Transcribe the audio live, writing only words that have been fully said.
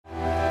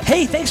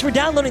Hey, thanks for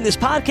downloading this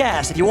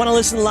podcast. If you want to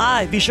listen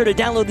live, be sure to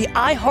download the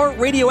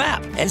iHeartRadio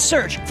app and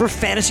search for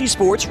Fantasy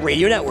Sports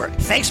Radio Network.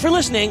 Thanks for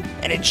listening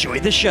and enjoy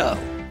the show.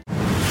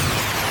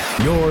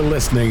 You're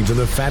listening to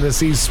the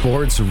Fantasy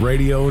Sports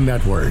Radio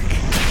Network.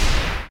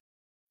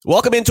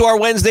 Welcome into our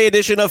Wednesday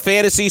edition of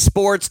Fantasy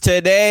Sports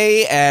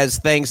Today. As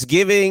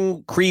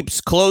Thanksgiving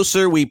creeps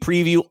closer, we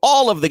preview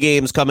all of the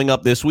games coming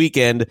up this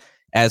weekend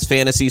as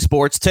Fantasy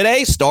Sports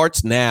Today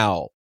starts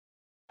now.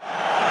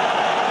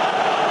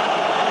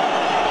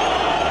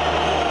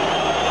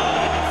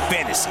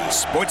 Fantasy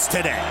Sports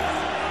Today.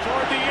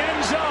 Toward the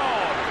end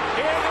zone.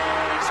 It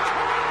is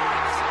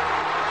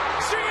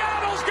caught!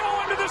 Seattle's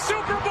going to the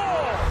Super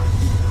Bowl.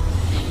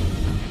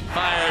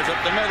 Fires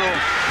up the middle.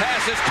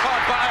 Pass is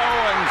caught by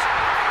Owens.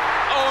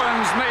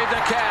 Owens made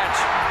the catch.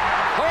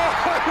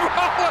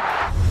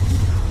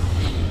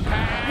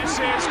 Pass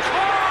is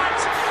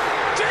caught.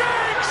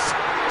 Diggs!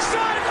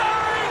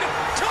 Sideline!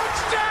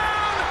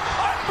 Touchdown!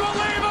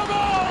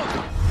 Unbelievable!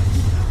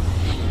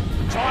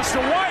 Toss to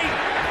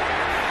White.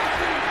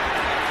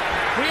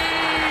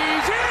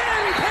 He's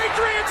in!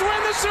 Patriots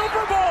win the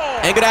Super Bowl!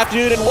 And good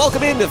afternoon and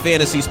welcome into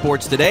Fantasy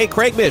Sports Today.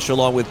 Craig Mish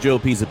along with Joe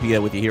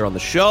Pisapia with you here on the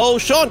show.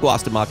 Sean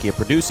Guastamacchia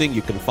producing.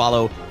 You can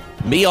follow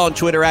me on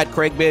Twitter at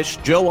Craig Mish,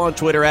 Joe on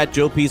Twitter at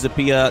Joe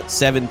Pisapia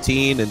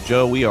 17. And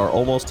Joe, we are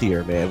almost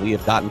here, man. We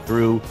have gotten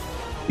through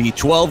the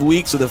 12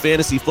 weeks of the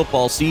fantasy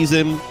football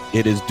season.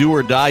 It is do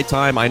or die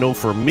time. I know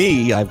for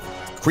me, I've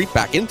creeped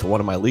back into one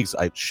of my leagues.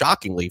 I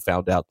shockingly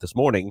found out this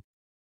morning.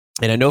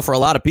 And I know for a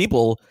lot of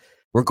people,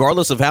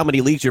 regardless of how many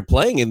leagues you're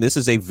playing in, this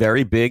is a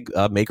very big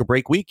make or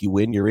break week. You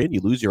win, you're in. You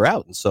lose, you're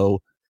out. And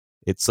so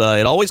it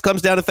always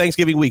comes down to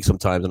Thanksgiving week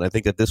sometimes. And I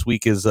think that this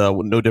week is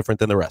no different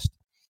than the rest.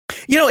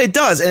 You know, it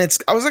does. And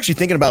I was actually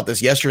thinking about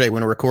this yesterday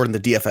when we were recording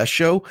the DFS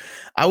show.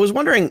 I was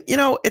wondering,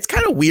 it's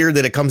kind of weird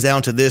that it comes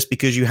down to this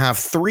because you have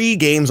 3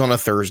 games on a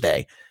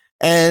Thursday.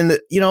 And,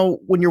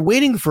 when you're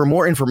waiting for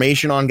more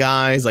information on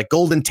guys like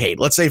Golden Tate,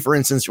 let's say, for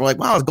instance, you're like,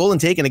 wow, is Golden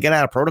Tate going to get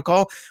out of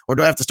protocol? Or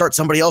do I have to start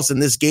somebody else in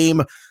this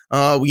game,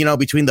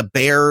 between the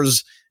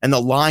Bears and the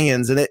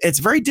Lions? And it's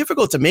very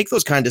difficult to make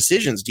those kind of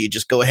decisions. Do you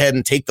just go ahead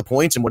and take the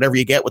points and whatever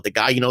you get with the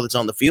guy that's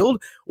on the field?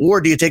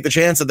 Or do you take the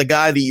chance that the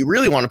guy that you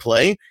really want to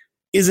play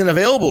isn't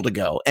available to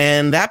go?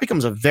 And that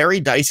becomes a very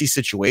dicey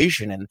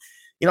situation. And,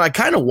 I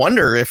kind of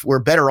wonder if we're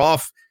better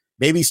off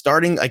maybe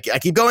starting. I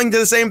keep going to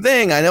the same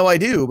thing. I know I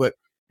do, but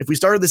if we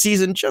started the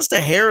season just a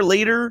hair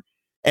later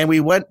and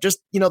we went just,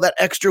 that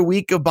extra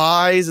week of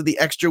buys, the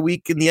extra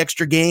week in the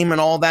extra game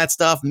and all that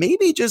stuff,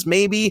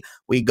 maybe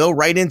we go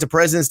right into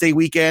President's Day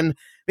weekend.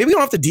 Maybe we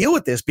don't have to deal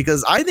with this,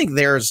 because I think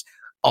there's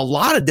a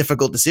lot of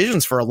difficult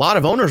decisions for a lot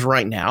of owners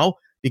right now,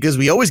 because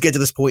we always get to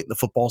this point in the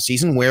football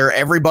season where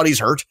everybody's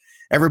hurt.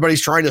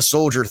 Everybody's trying to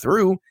soldier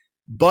through,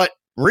 but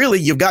really,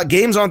 you've got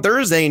games on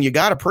Thursday and you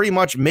got to pretty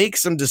much make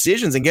some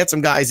decisions and get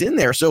some guys in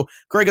there. So,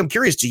 Craig, I'm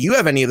curious, do you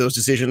have any of those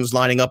decisions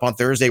lining up on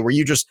Thursday where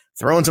you just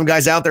throwing some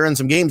guys out there in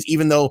some games,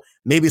 even though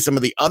maybe some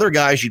of the other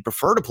guys you'd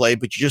prefer to play,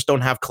 but you just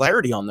don't have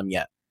clarity on them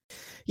yet?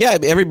 Yeah,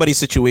 everybody's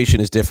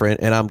situation is different,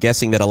 and I'm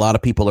guessing that a lot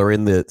of people are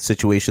in the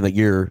situation that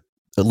you're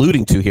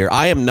alluding to here.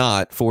 I am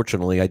not,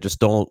 fortunately. I just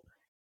don't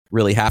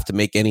really have to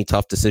make any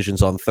tough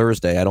decisions on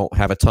Thursday. I don't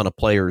have a ton of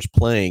players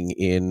playing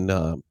in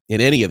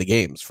any of the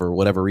games for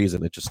whatever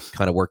reason. It just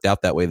kind of worked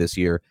out that way this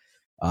year.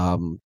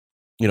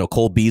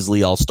 Cole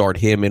Beasley, I'll start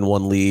him in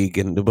one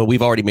league, but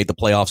we've already made the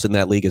playoffs in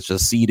that league. It's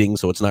just seeding,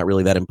 so it's not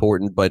really that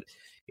important. But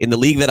in the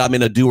league that I'm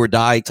in, a do or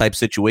die type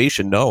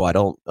situation, no, I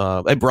don't.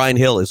 And Brian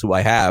Hill is who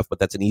I have, but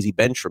that's an easy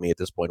bench for me at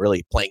this point.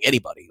 Really, playing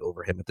anybody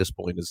over him at this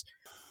point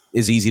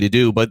is easy to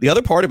do. But the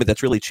other part of it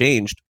that's really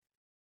changed,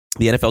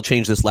 the NFL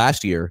changed this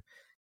last year,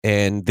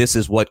 and this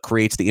is what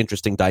creates the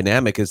interesting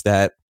dynamic, is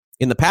that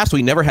in the past,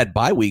 we never had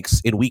bye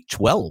weeks in week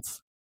 12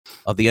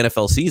 of the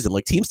NFL season.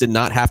 Like, teams did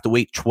not have to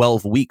wait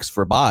 12 weeks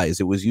for byes.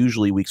 It was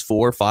usually weeks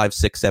 4, 5,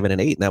 6, 7, and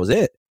 8, and that was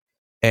it.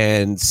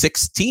 And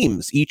 6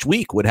 teams each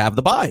week would have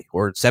the bye,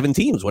 or 7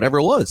 teams, whatever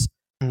it was.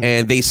 Mm-hmm.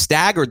 And they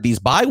staggered these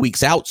bye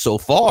weeks out so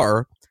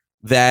far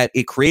that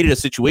it created a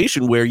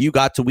situation where you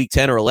got to week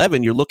 10 or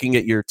 11, you're looking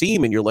at your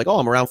team and you're like, oh,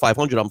 I'm around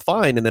 500, I'm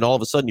fine. And then all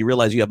of a sudden you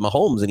realize you have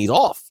Mahomes and he's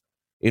off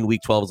in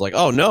week 12. It's like,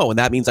 oh no. And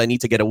that means I need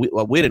to get a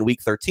win in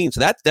week 13. So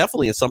that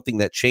definitely is something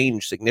that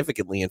changed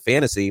significantly in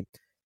fantasy,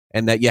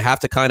 and that you have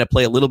to kind of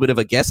play a little bit of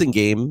a guessing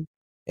game,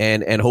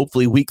 and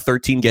hopefully week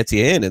 13 gets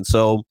you in. And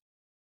so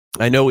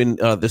I know in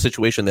the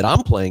situation that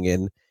I'm playing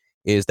in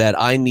is that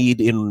I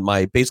need, in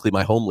my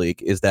home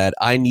league, is that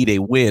I need a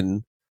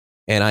win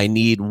and I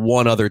need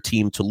one other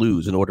team to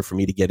lose in order for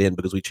me to get in,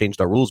 because we changed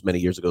our rules many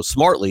years ago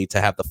smartly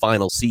to have the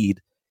final seed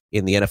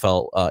in the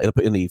NFL,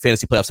 in the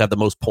fantasy playoffs, have the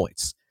most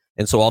points.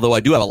 And so although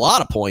I do have a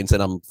lot of points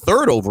and I'm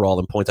third overall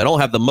in points, I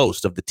don't have the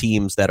most of the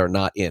teams that are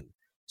not in.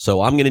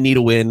 So I'm going to need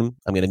a win.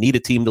 I'm going to need a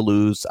team to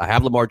lose. I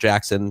have Lamar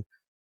Jackson.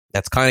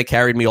 That's kind of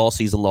carried me all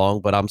season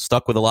long, but I'm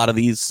stuck with a lot of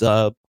these,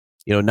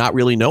 not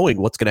really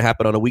knowing what's going to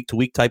happen on a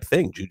week-to-week type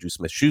thing. Juju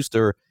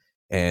Smith-Schuster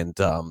and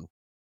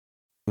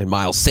and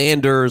Miles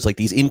Sanders, like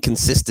these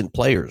inconsistent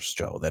players,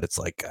 Joe, that it's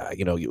like,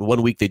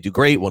 1 week they do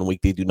great, 1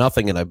 week they do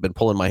nothing, and I've been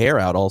pulling my hair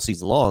out all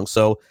season long.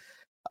 So,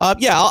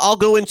 I'll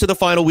go into the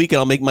final week and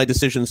I'll make my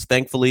decisions,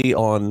 thankfully,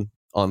 on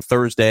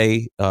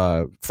Thursday,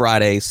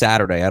 Friday,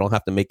 Saturday. I don't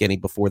have to make any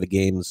before the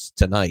games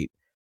tonight.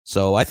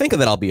 So I think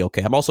that I'll be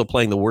okay. I'm also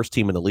playing the worst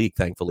team in the league,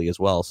 thankfully, as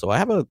well. So I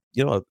have well,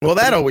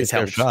 that always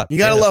helps. You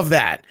got to love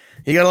that.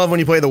 You got to love when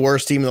you play the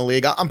worst team in the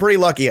league. I'm pretty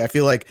lucky. I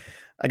feel like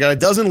I got a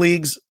dozen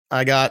leagues.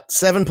 I got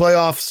 7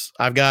 playoffs.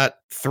 I've got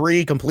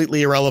 3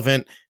 completely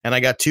irrelevant, and I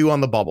got 2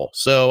 on the bubble.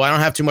 So I don't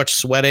have too much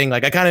sweating.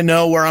 Like, I kind of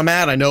know where I'm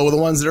at. I know the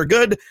ones that are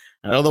good.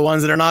 I know the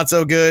ones that are not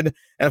so good.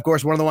 And of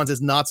course, one of the ones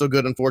that's not so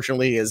good,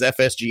 unfortunately, is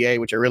FSGA,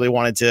 which I really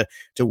wanted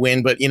to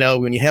win. But,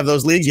 when you have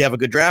those leagues, you have a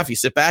good draft. You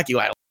sit back,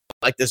 I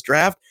like this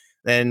draft.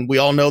 And we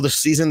all know the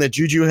season that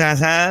Juju has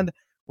had.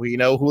 We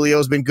know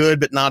Julio's been good,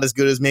 but not as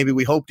good as maybe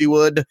we hoped he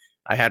would.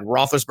 I had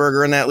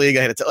Roethlisberger in that league.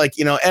 I had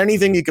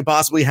anything you could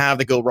possibly have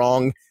that go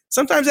wrong.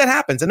 Sometimes that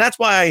happens. And that's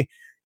why,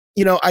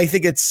 I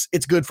think it's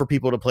good for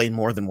people to play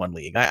more than one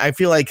league. I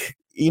feel like,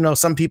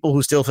 some people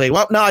who still say,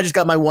 well, no, I just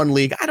got my one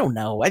league. I don't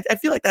know. I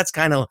feel like that's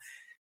kind of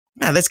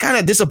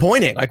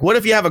disappointing. Like, what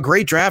if you have a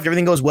great draft,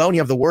 everything goes well, and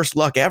you have the worst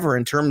luck ever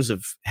in terms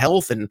of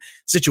health and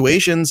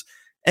situations,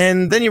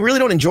 and then you really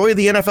don't enjoy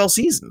the NFL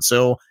season?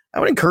 So I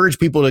would encourage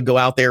people to go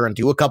out there and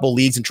do a couple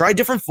leagues and try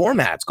different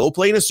formats. Go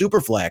play in a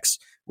super flex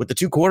with the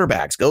 2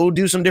 quarterbacks. Go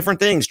do some different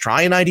things.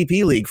 Try an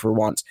IDP league for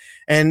once,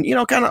 and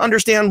kind of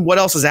understand what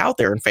else is out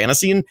there in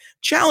fantasy and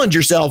challenge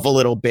yourself a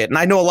little bit. And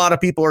I know a lot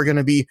of people are going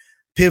to be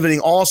pivoting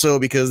also,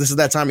 because this is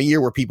that time of year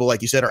where people,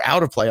 like you said, are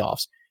out of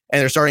playoffs and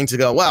they're starting to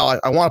go, well,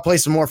 I want to play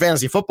some more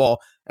fantasy football,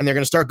 and they're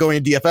going to start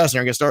going to DFS, and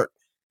they're going to start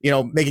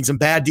making some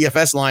bad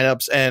DFS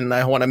lineups. And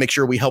I want to make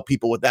sure we help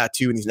people with that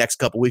too in these next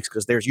couple weeks,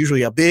 because there's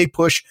usually a big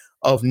push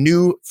of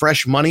new,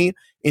 fresh money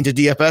into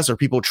DFS, or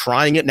people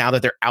trying it now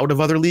that they're out of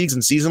other leagues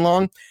and season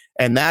long.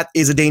 And that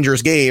is a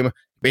dangerous game.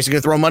 Basically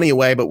throw money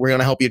away, but we're going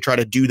to help you try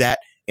to do that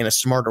in a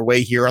smarter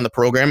way here on the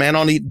program and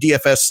on the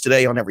DFS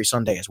Today on every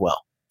Sunday as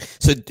well.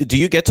 So do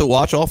you get to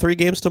watch all 3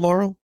 games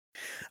tomorrow?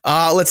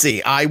 Let's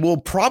see. I will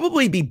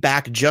probably be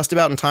back just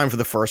about in time for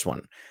the first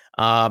one.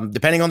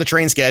 Depending on the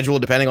train schedule,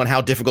 depending on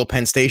how difficult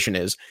Penn Station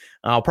is,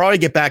 I'll probably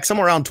get back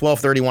somewhere around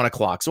 12:30, 1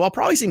 o'clock. So I'll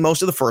probably see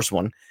most of the first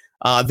one.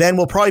 Then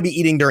we'll probably be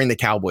eating during the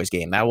Cowboys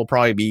game. That will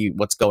probably be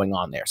what's going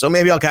on there. So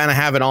maybe I'll kind of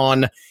have it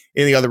on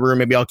in the other room.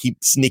 Maybe I'll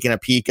keep sneaking a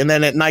peek. And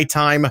then at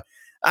nighttime,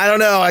 I don't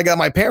know. I got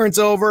my parents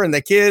over and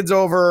the kids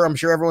over. I'm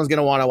sure everyone's going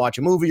to want to watch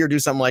a movie or do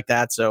something like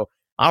that. So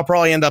I'll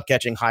probably end up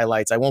catching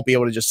highlights. I won't be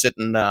able to just sit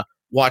and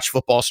watch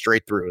football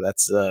straight through.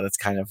 That's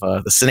kind of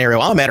the scenario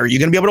I'm at. Are you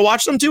going to be able to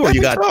watch them too? Or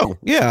you got? So.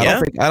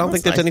 Yeah, I don't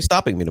think there's any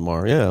stopping me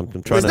tomorrow. Yeah, I'm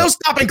trying. There's no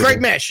stopping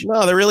Craig Mish.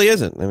 No, there really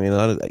isn't. I mean,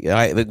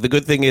 the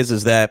good thing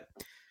is that,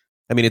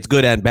 I mean, it's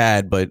good and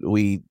bad. But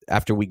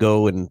after we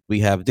go and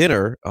we have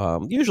dinner,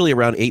 usually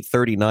around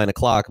 8:30, 9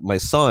 o'clock. My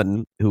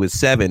son, who is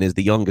 7, is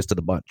the youngest of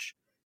the bunch.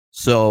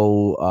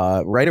 So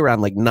right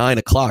around like 9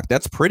 o'clock,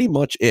 that's pretty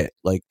much it.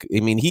 Like, I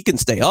mean, he can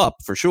stay up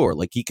for sure.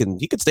 Like he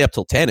could stay up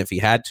till 10 if he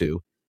had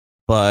to.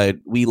 But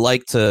we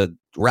like to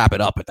wrap it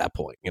up at that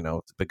point,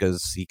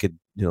 because he could,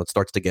 it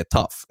starts to get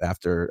tough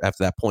after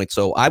that point.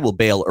 So I will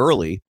bail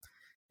early,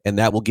 and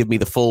that will give me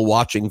the full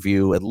watching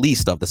view, at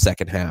least of the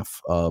second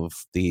half of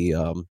the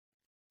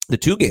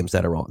 2 games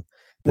that are on.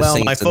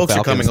 Well, my folks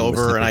are coming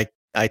over, and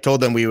I told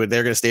them they're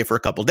going to stay for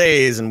a couple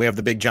days, and we have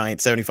the big giant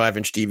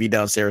 75-inch TV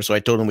downstairs. So I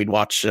told them we'd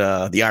watch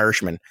The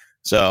Irishman.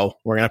 So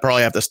we're going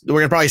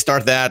to probably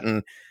start that.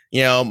 And,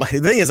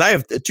 the thing is, I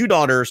have 2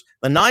 daughters.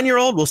 The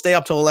 9-year-old will stay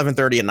up till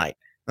 11:30 at night.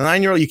 The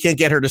 9-year-old, you can't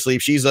get her to sleep.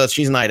 She's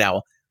a night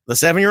owl. The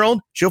 7-year-old,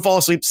 she'll fall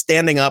asleep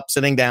standing up,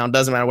 sitting down.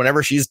 Doesn't matter.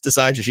 Whenever she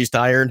decides that she's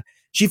tired,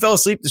 she fell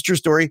asleep. It's a true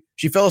story.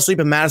 She fell asleep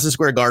in Madison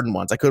Square Garden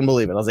once. I couldn't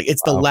believe it. I was like,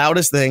 it's the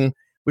loudest thing.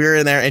 We were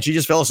in there, and she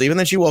just fell asleep. And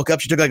then she woke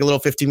up. She took like a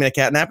little 15-minute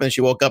cat nap, and then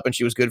she woke up, and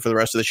she was good for the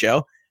rest of the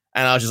show.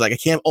 And I was just like,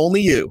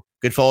 only you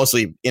could fall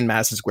asleep in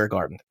Madison Square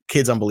Garden.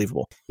 Kid's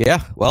unbelievable.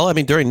 Yeah. Well, I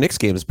mean, during Nick's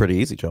game, it's pretty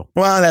easy, Joe.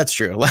 Well, that's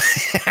true.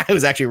 I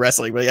was actually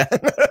wrestling, but yeah,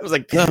 it was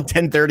like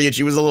 10:30, and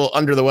she was a little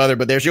under the weather,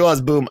 but there she was,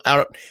 boom,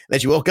 out.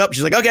 Then she woke up.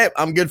 She's like, okay,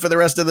 I'm good for the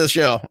rest of the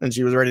show. And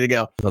she was ready to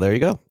go. Well, there you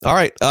go. All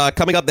right.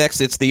 Coming up next,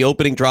 it's the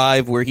opening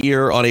drive. We're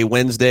here on a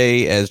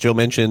Wednesday, as Joe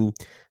mentioned.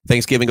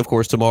 Thanksgiving, of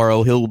course,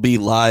 tomorrow. He'll be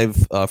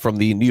live from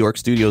the New York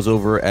studios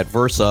over at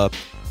Versa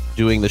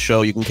doing the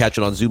show. You can catch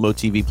it on Zumo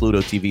TV, Pluto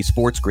TV,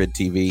 Sports Grid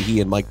TV.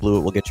 He and Mike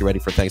Blewett will get you ready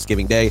for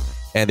Thanksgiving Day.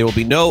 And there will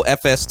be no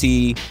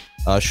FST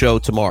show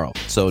tomorrow.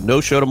 So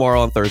no show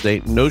tomorrow on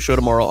Thursday, no show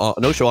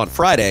on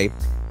Friday.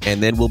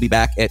 And then we'll be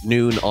back at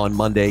noon on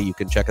Monday. You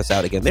can check us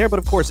out again there. But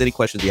of course, any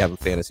questions you have in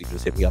fantasy,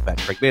 just hit me up at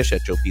Craig Mish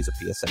at Joe Pisa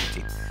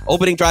PS17.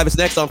 Opening drive is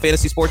next on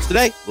Fantasy Sports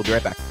Today. We'll be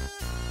right back.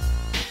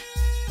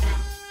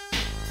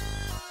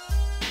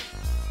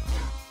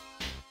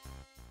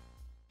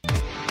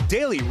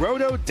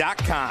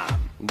 DailyRoto.com.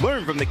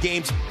 Learn from the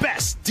game's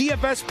best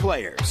DFS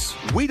players.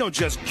 We don't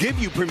just give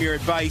you premier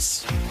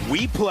advice,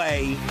 we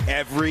play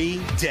every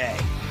day.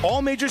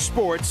 all major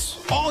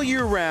sports, all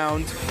year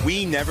round,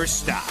 we never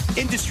stop.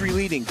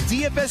 Industry-leading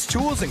DFS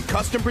tools and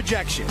custom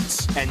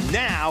projections. And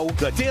now,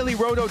 the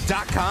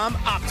DailyRoto.com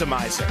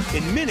Optimizer.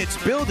 In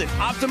minutes, build and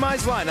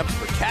optimize lineups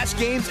for cash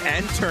games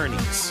and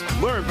tourneys.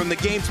 Learn from the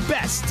game's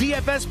best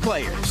DFS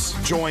players.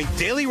 Join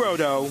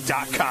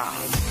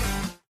DailyRoto.com.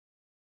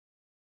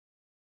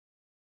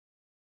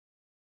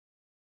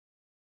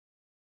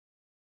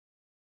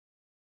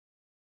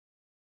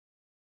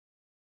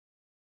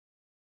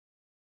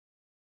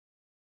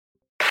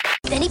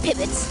 Then he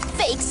pivots,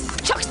 fakes,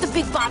 chucks the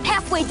big bomb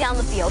halfway down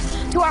the field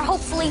to our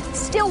hopefully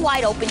still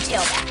wide open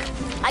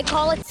tailback. I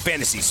call it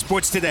Fantasy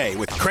Sports Today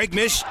with Craig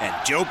Mish and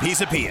Joe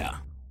Pisapia.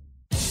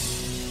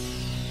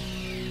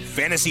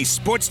 Fantasy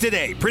Sports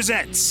Today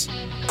presents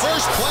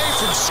First play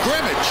from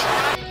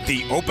scrimmage.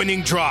 The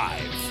Opening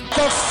Drive.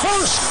 The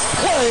first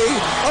play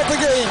of the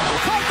game.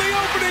 Caught the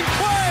opening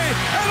play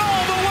and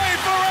all the way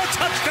for a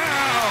touchdown.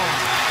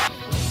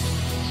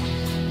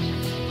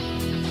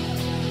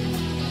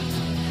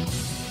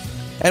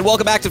 And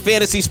welcome back to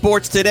Fantasy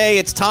Sports Today.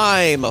 It's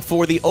time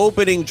for the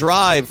opening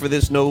drive for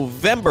this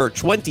November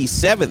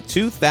 27th,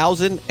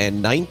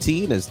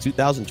 2019, as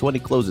 2020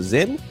 closes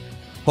in.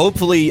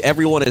 Hopefully,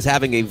 everyone is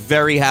having a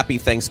very happy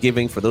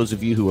Thanksgiving. For those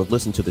of you who have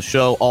listened to the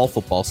show all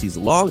football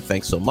season long,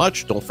 thanks so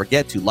much. Don't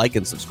forget to like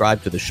and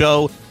subscribe to the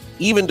show.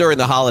 Even during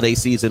the holiday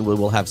season, we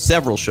will have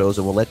several shows,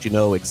 and we'll let you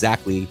know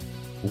exactly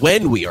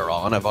when we are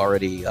on. I've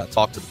already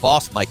talked to the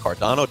boss, Mike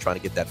Cardano, trying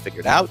to get that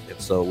figured out. And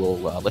so we'll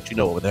let you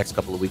know over the next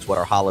couple of weeks what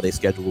our holiday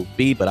schedule will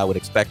be. But I would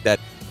expect that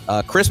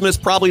Christmas,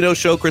 probably no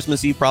show.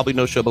 Christmas Eve, probably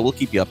no show. But we'll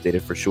keep you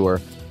updated for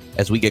sure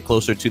as we get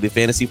closer to the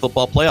fantasy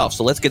football playoffs.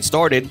 So let's get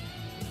started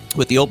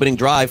with the opening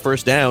drive.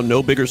 First down,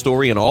 no bigger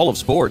story in all of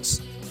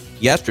sports.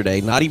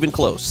 Yesterday, not even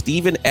close.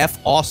 Stephen F.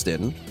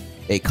 Austin,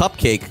 a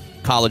cupcake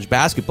college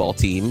basketball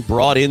team,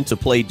 brought in to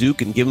play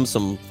Duke and give them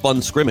some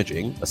fun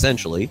scrimmaging,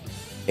 essentially.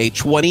 A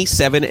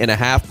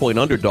 27.5-point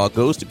underdog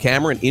goes to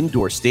Cameron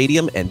Indoor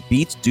Stadium and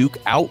beats Duke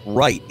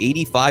outright,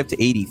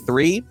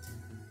 85-83.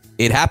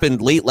 It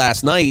happened late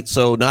last night,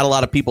 so not a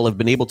lot of people have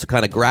been able to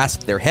kind of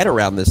grasp their head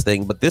around this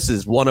thing, but this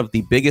is one of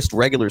the biggest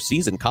regular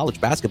season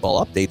college basketball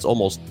upsets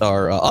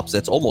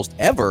almost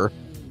ever.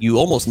 You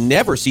almost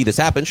never see this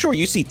happen. Sure,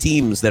 you see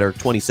teams that are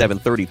 27,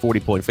 30,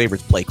 40-point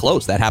favorites play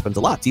close. That happens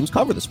a lot. Teams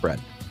cover the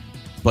spread.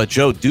 But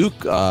Joe, Duke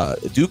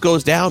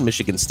goes down.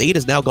 Michigan State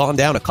has now gone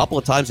down a couple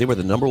of times. They were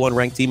the number one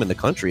ranked team in the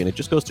country, and it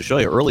just goes to show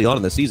you early on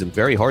in the season,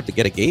 very hard to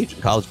get a gauge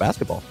in college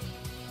basketball.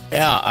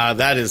 Yeah,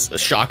 that is a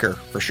shocker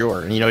for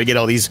sure. And, you get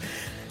all these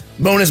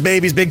bonus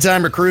babies,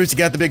 big-time recruits. You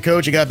got the big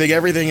coach, you got big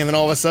everything, and then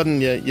all of a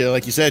sudden, you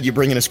like you said, you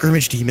bring in a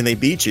scrimmage team and they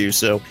beat you.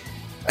 So,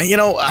 like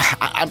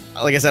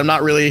I said, I'm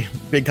not really a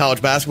big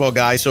college basketball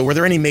guy. So were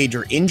there any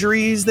major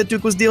injuries that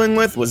Duke was dealing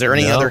with? Was there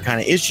any other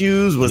kind of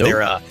issues? Was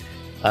there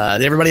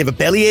did everybody have a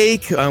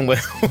bellyache?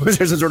 Was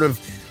there some sort of,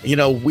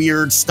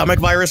 weird stomach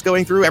virus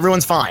going through?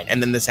 Everyone's fine. And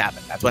then this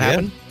happened. That's what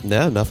happened?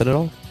 No, nothing at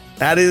all.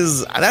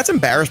 That's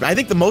embarrassment. I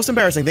think the most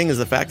embarrassing thing is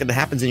the fact that it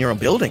happens in your own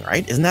building,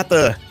 right? Isn't that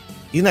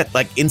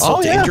like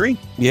insult to injury?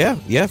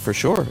 Yeah, for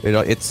sure.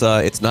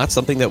 It's not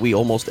something that we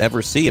almost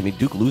ever see. I mean,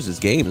 Duke loses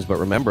games, but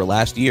remember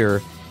last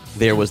year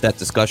there was that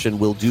discussion,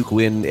 will Duke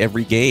win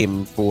every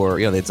game for,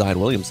 they had Zion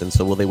Williamson,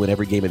 so will they win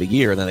every game of the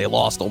year? And then they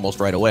lost almost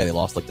right away. They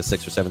lost like the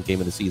 6th or 7th game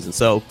of the season.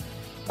 So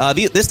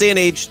this day and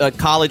age,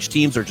 college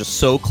teams are just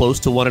so close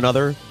to one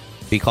another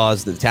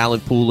because the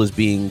talent pool is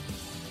being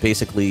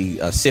basically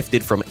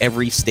sifted from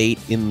every state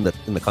in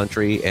the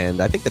country, and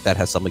I think that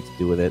has something to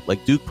do with it.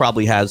 Like Duke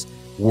probably has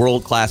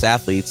world-class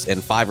athletes,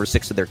 and 5 or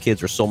 6 of their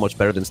kids are so much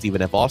better than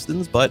Stephen F.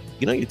 Austin's, but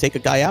you take a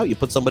guy out, you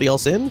put somebody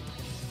else in,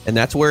 and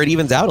that's where it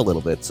evens out a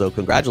little bit. So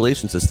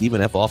congratulations to Stephen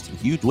F. Austin.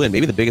 Huge win,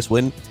 maybe the biggest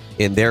win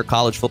in their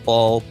college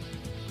football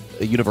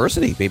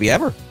university, maybe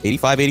ever.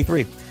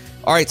 85-83.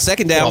 All right,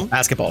 second down. Well,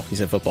 basketball. He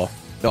said football.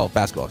 Oh,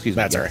 basketball. Excuse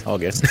me. That's all right. All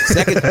good.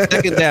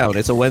 Second down.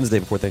 It's a Wednesday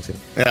before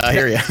Thanksgiving. Yeah, I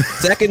hear you.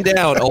 Second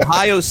down.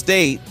 Ohio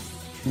State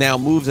now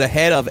moves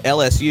ahead of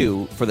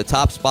LSU for the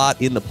top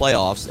spot in the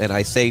playoffs. And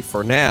I say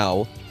for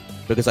now,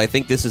 because I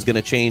think this is going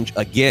to change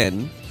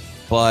again.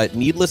 But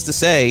needless to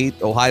say,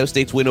 Ohio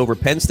State's win over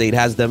Penn State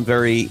has them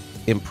very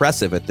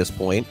impressive at this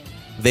point.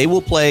 They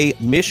will play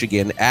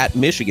Michigan at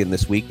Michigan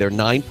this week. They're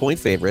 9-point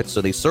favorites, so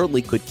they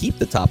certainly could keep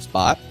the top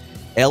spot.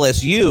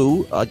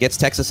 LSU gets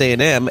Texas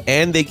A&M,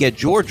 and they get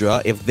Georgia.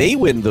 If they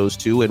win those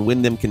two and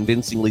win them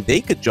convincingly,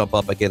 they could jump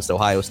up against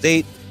Ohio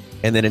State.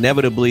 And then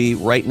inevitably,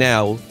 right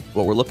now,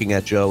 what we're looking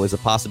at, Joe, is a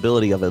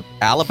possibility of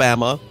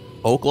Alabama,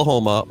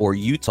 Oklahoma, or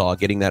Utah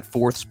getting that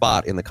 4th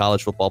spot in the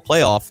college football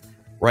playoff.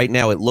 Right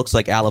now, it looks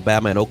like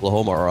Alabama and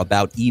Oklahoma are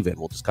about even.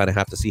 We'll just kind of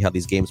have to see how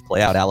these games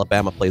play out.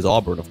 Alabama plays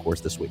Auburn, of course,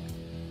 this week.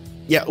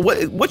 Yeah,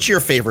 what's your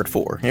favorite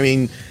 4? I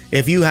mean,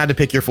 if you had to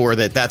pick your 4,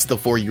 that's the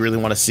 4 you really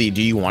want to see.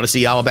 Do you want to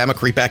see Alabama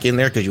creep back in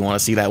there because you want to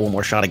see that one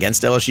more shot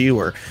against LSU,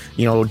 or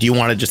do you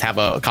want to just have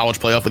a college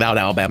playoff without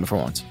Alabama for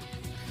once?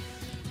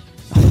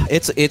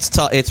 It's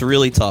tough. It's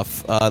really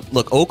tough.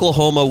 Look,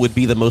 Oklahoma would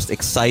be the most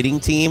exciting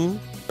team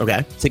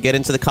Okay. to get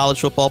into the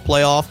college football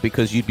playoff,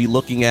 because you'd be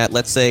looking at,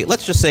 let's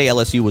just say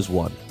LSU was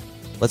 1.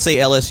 Let's say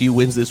LSU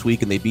wins this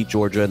week and they beat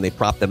Georgia and they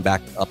prop them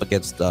back up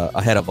against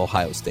ahead of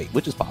Ohio State,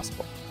 which is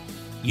possible.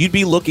 You'd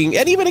be looking,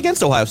 and even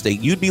against Ohio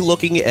State, you'd be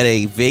looking at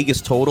a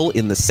Vegas total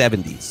in the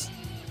 70s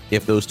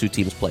if those two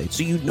teams played.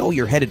 So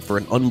you're headed for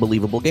an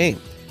unbelievable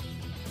game.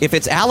 If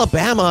it's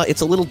Alabama,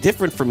 it's a little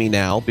different for me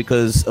now,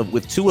 because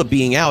with Tua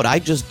being out, I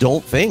just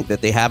don't think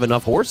that they have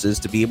enough horses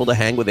to be able to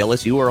hang with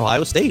LSU or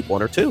Ohio State,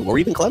 1 or 2, or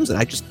even Clemson.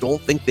 I just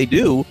don't think they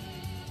do.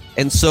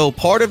 And so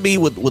part of me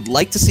would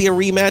like to see a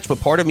rematch, but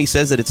part of me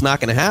says that it's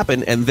not going to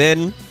happen. And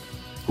then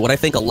what I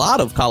think a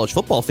lot of college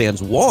football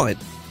fans want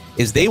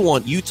is they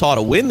want Utah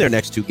to win their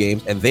next 2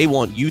 games, and they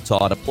want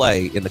Utah to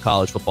play in the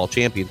college football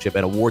championship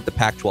and award the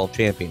Pac-12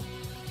 champion.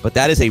 But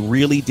that is a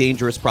really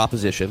dangerous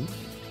proposition,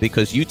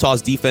 because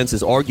Utah's defense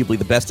is arguably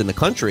the best in the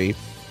country.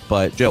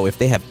 But, Joe, if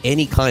they have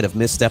any kind of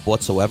misstep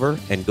whatsoever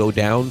and go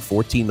down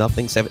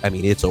 14-0, 7, I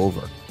mean, it's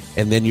over.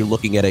 And then you're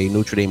looking at a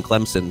Notre Dame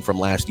Clemson from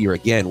last year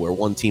again, where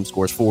one team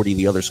scores 40,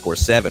 the other scores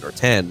 7 or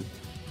 10.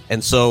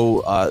 And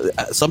so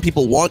some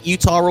people want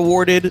Utah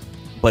rewarded,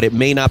 but it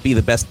may not be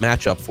the best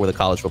matchup for the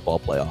college football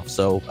playoff.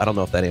 So I don't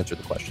know if that answered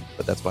the question,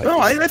 but that's my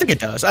opinion. I think it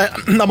does.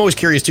 I'm always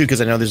curious too, because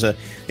I know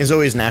there's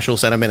always national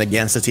sentiment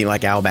against a team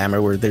like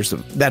Alabama, where there's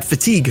that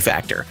fatigue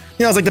factor.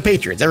 It's like the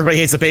Patriots. Everybody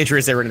hates the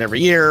Patriots. They win it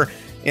every year.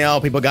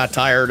 People got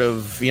tired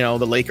of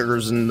the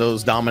Lakers and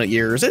those dominant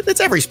years.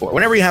 It's every sport.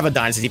 Whenever you have a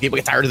dynasty, people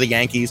get tired of the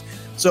Yankees.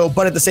 So,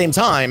 but at the same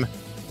time,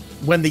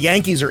 when the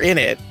Yankees are in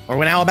it, or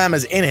when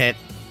Alabama's in it,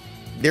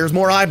 there's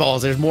more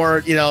eyeballs. There's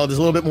more, there's a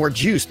little bit more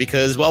juice,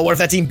 because, well, what if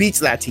that team beats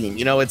that team?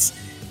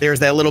 There's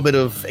that little bit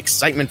of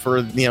excitement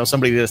for,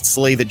 somebody to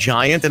slay the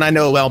giant. And I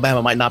know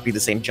Alabama might not be the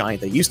same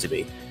giant they used to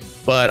be,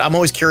 but I'm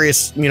always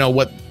curious,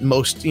 what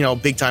most,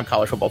 big time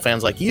college football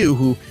fans like you,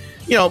 who,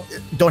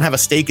 don't have a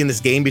stake in this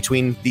game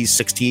between these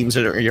 6 teams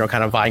that are,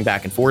 kind of vying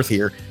back and forth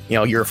here.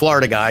 You're a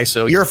Florida guy,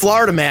 so you're a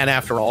Florida man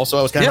after all. So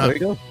I was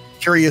kind of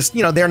curious,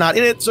 they're not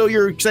in it. So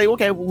you're saying,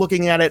 okay,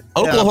 looking at it.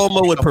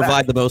 Oklahoma would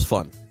provide the most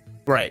fun.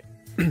 Right.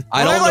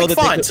 I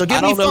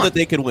don't know that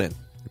they could win,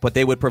 but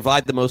they would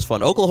provide the most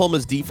fun.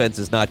 Oklahoma's defense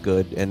is not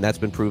good, and that's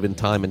been proven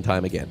time and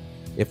time again.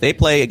 If they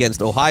play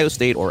against Ohio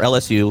State or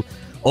LSU,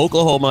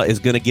 Oklahoma is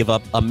going to give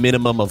up a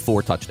minimum of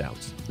 4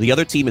 touchdowns. The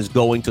other team is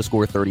going to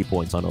score 30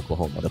 points on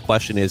Oklahoma. The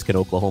question is, can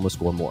Oklahoma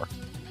score more?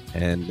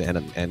 And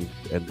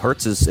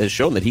Hurts has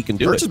shown that he can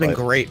do it. Hurts has been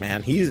great,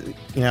 man. He's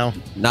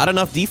not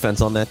enough defense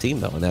on that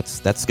team though, and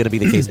that's going to be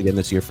the case again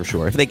this year for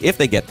sure. If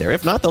they get there,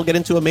 if not, they'll get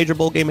into a major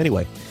bowl game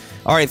anyway.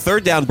 All right,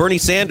 3rd down. Bernie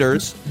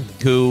Sanders,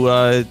 who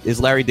is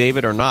Larry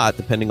David or not,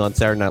 depending on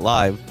Saturday Night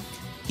Live,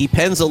 he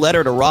pens a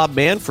letter to Rob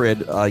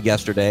Manfred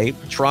yesterday,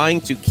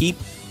 trying to keep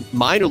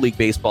minor league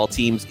baseball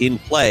teams in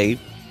play,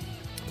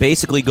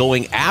 basically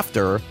going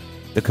after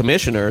the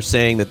commissioner,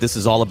 saying that this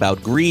is all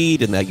about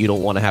greed and that you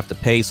don't want to have to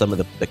pay some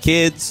of the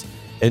kids.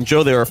 And,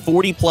 Joe, there are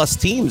 40-plus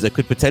teams that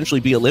could potentially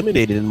be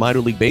eliminated in minor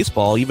league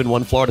baseball, even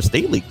one Florida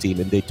State League team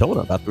in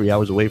Daytona, about 3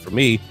 hours away from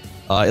me.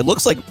 It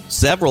looks like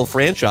several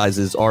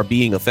franchises are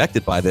being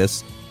affected by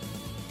this.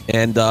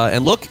 And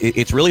look,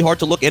 it's really hard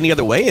to look any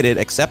other way at it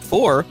except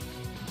for,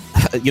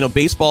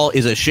 baseball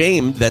is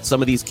ashamed that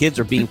some of these kids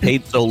are being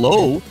paid so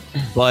low,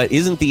 but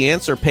isn't the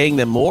answer paying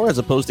them more as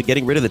opposed to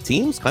getting rid of the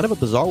teams? Kind of a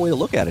bizarre way to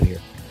look at it here.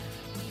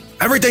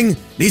 Everything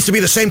needs to be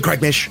the same,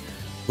 Craig Mish.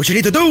 What you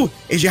need to do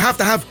is you have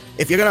to have,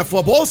 if you're going to have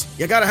 4 balls,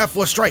 you got to have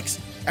 4 strikes.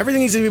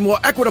 Everything needs to be more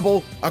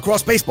equitable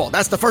across baseball.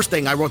 That's the first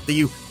thing I wrote to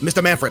you,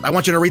 Mr. Manfred. I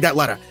want you to read that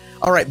letter.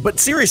 All right, but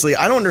seriously,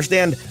 I don't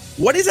understand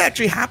what is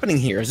actually happening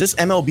here. Is this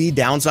MLB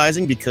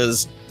downsizing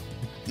because,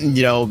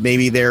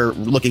 maybe they're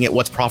looking at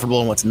what's profitable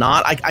and what's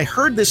not? I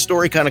heard this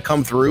story kind of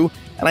come through,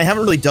 and I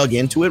haven't really dug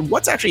into it.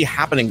 What's actually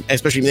happening,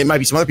 especially there might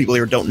be some other people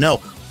here who don't know.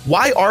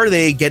 Why are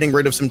they getting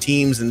rid of some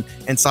teams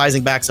and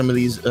sizing back some of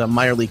these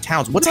minor league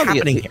towns? What's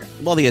happening here?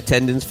 Well, the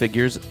attendance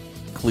figures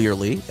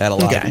clearly at a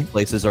lot of these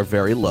places are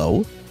very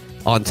low.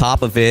 On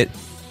top of it,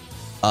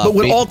 but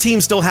would all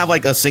teams still have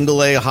like a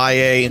single A, a high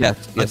A, and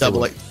a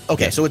double A?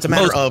 Okay, so it's a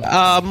matter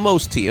of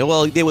most teams.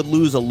 Well, they would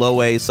lose a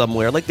low A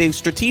somewhere. Like they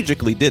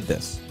strategically did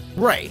this,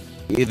 right?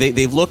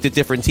 They've looked at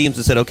different teams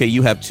and said, okay,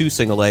 you have 2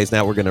 single A's,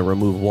 now we're going to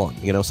remove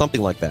 1.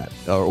 Something like that,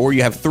 or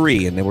you have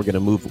 3, and then we're going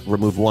to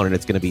remove 1, and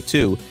it's going to be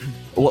 2.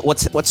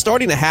 What's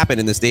starting to happen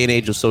in this day and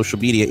age of social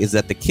media is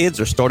that the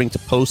kids are starting to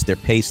post their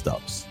pay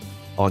stubs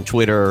on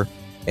Twitter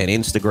and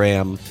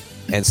Instagram,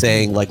 and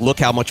saying, like, look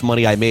how much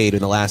money I made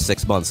in the last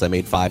 6 months. I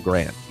made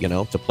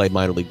 $5,000, to play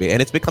minor league baseball.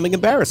 And it's becoming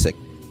embarrassing.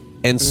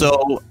 And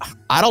so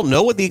I don't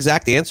know what the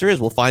exact answer is.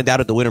 We'll find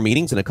out at the winter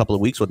meetings in a couple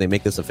of weeks when they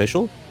make this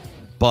official.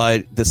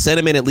 But the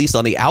sentiment, at least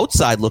on the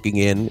outside looking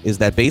in, is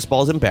that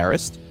baseball is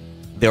embarrassed.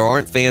 There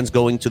aren't fans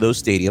going to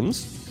those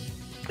stadiums.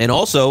 And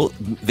also,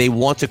 they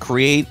want to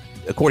create,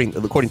 according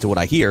to what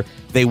I hear,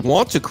 they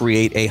want to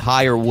create a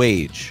higher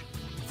wage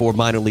for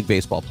minor league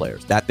baseball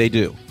players. That they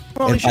do.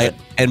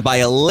 And by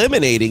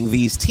eliminating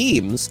these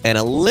teams and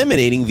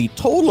eliminating the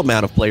total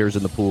amount of players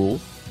in the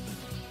pool,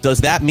 Does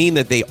that mean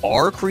that they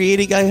are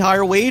creating a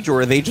higher wage,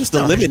 or are they just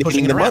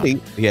eliminating the money?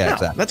 Yeah, no,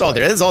 exactly. That's all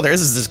there is. That's all there is.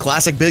 This is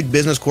classic big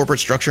business corporate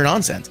structure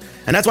nonsense.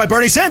 And that's why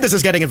Bernie Sanders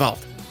is getting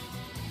involved.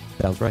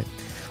 Sounds right.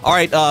 All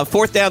right,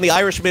 Fourth Down, The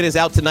Irishman is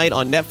out tonight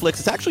on Netflix.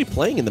 It's actually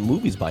playing in the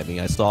movies by me,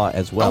 I saw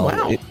as well.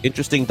 Oh, wow.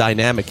 Interesting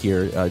dynamic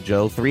here,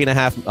 Joe.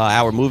 3.5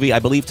 hour movie, I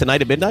believe,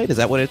 tonight at midnight. Is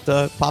that when it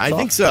pops off? I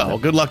think so. Well,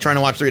 good luck trying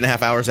to watch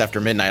 3.5 hours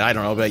after midnight. I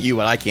don't know about you,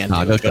 but I can't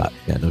do no it. shot.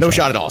 Yeah, no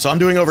shot at all. So I'm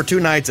doing over 2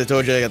 nights. I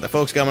told you I got the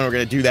folks coming. We're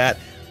going to do that.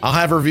 I'll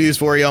have reviews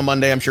for you on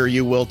Monday. I'm sure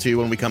you will, too,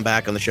 when we come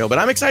back on the show. But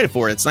I'm excited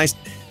for it. It's nice.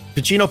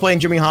 Pacino playing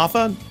Jimmy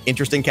Hoffa,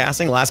 interesting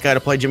casting. Last guy to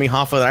play Jimmy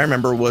Hoffa that I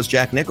remember was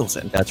Jack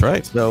Nicholson. That's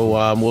right.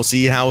 So we'll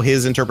see how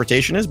his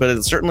interpretation is, but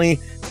it's certainly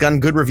gotten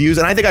good reviews.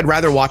 And I think I'd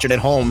rather watch it at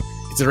home,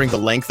 considering the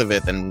length of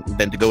it, than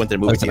to go into the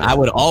movie theater. I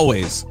would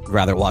always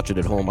rather watch it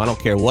at home. I don't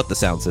care what the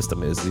sound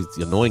system is. These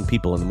annoying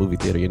people in the movie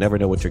theater, you never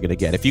know what you're going to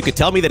get. If you could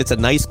tell me that it's a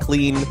nice,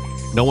 clean,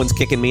 no one's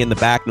kicking me in the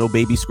back, no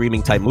baby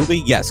screaming type movie,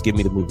 yes, give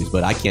me the movies.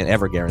 But I can't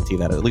ever guarantee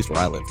that, at least where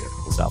I live here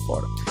in South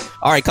Florida.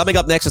 All right, coming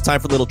up next, it's time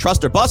for a little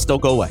Trust or Bust.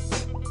 Don't go away.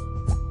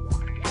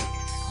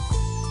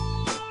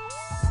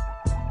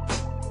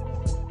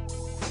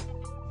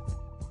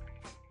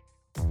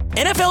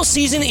 NFL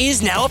season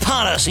is now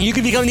upon us, and you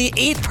can become the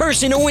 8th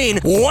person to win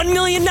 $1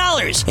 million in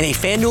a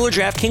FanDuel or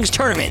DraftKings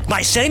tournament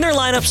by setting their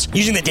lineups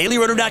using the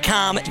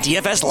DailyRoto.com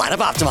DFS lineup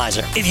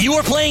optimizer. If you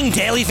are playing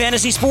daily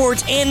fantasy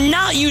sports and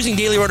not using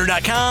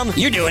DailyRoto.com,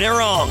 you're doing it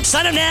wrong.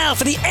 Sign up now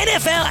for the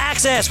NFL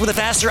access with a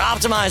faster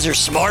optimizer,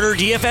 smarter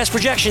DFS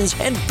projections,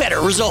 and better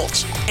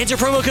results. Enter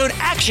promo code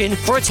ACTION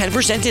for a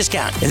 10%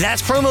 discount.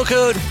 That's promo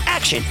code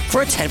ACTION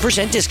for a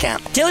 10%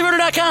 discount.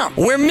 DailyRoto.com,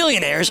 where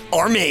millionaires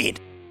are made.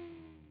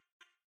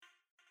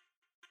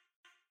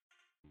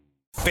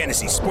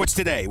 Fantasy Sports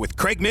Today with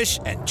Craig Mish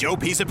and Joe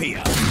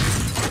Pisapia.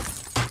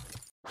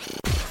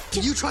 Do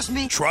you trust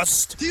me?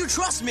 Trust. Do you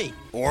trust me?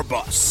 Or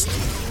bust.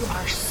 You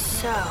are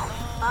so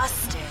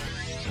busted.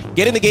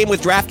 Get in the game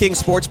with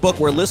DraftKings Sportsbook,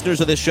 where listeners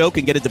of this show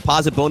can get a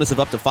deposit bonus of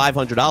up to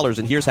 $500.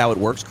 And here's how it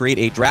works. Create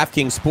a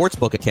DraftKings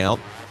Sportsbook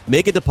account,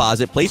 make a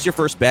deposit, place your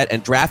first bet,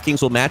 and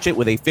DraftKings will match it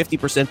with a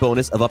 50%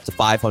 bonus of up to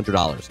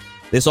 $500.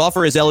 This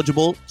offer is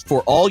eligible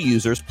for all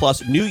users,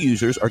 plus new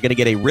users are going to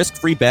get a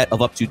risk-free bet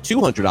of up to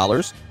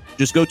 $200.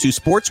 Just go to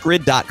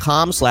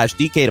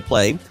sportsgrid.com/DK to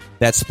play.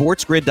 That's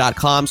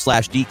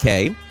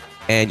sportsgrid.com/DK.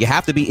 And you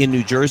have to be in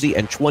New Jersey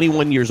and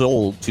 21 years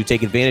old to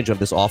take advantage of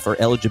this offer.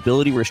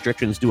 Eligibility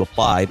restrictions do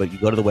apply, but you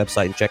go to the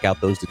website and check out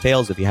those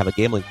details. If you have a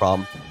gambling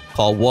problem,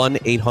 call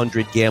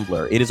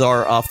 1-800-GAMBLER. It is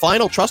our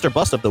final Trust or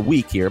Bust of the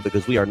week here,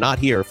 because we are not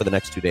here for the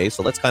next 2 days.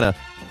 So let's kind of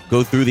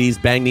go through these,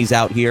 bang these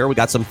out here. We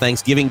got some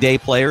Thanksgiving Day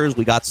players.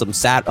 We got some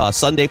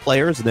Sunday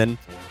players, and then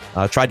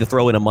tried to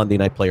throw in a Monday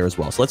night player as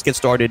well. So let's get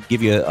started.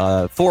 Give you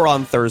 4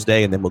 on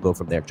Thursday, and then we'll go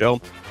from there.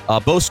 Joe,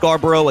 Bo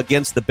Scarborough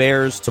against the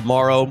Bears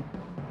tomorrow.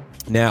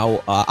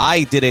 Now,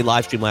 I did a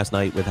live stream last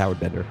night with Howard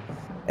Bender,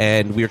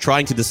 and we were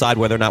trying to decide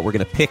whether or not we're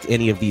going to pick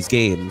any of these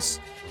games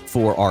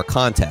for our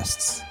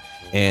contests.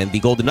 And the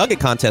Golden Nugget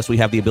contest, we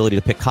have the ability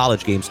to pick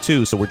college games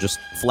too, so we're just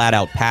flat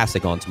out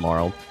passing on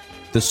tomorrow.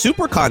 The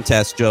Super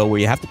Contest, Joe, where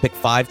you have to pick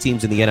 5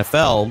 teams in the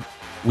NFL,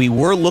 we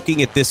were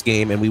looking at this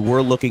game, and we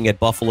were looking at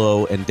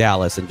Buffalo and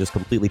Dallas, and just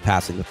completely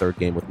passing the third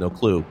game with no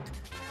clue.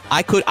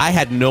 I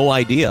had no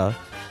idea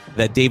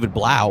that David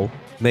Blau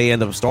may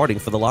end up starting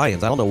for the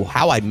Lions. I don't know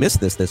how I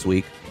missed this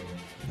week,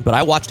 but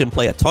I watched him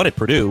play a ton at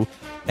Purdue,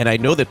 and I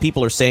know that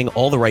people are saying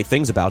all the right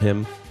things about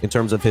him in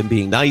terms of him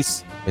being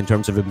nice, in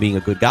terms of him being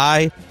a good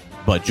guy.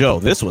 But, Joe,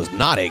 this was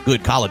not a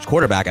good college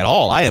quarterback at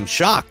all. I am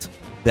shocked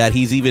that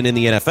he's even in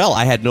the NFL.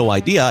 I had no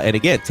idea. And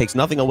again, it takes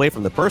nothing away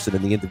from the person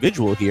and the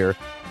individual here.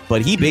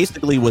 But he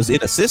basically was in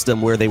a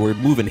system where they were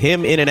moving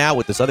him in and out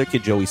with this other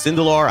kid, Joey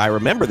Sindelar. I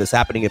remember this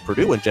happening at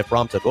Purdue when Jeff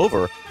Brom took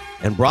over.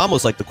 And Brom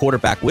was like the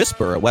quarterback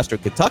whisperer at Western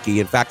Kentucky.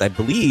 In fact, I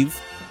believe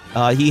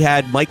he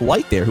had Mike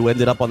White there, who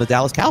ended up on the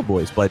Dallas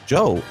Cowboys. But,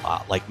 Joe,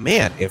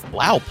 man, if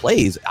Blau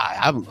plays,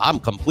 I'm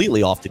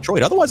completely off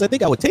Detroit. Otherwise, I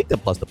think I would take them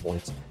plus the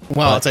points.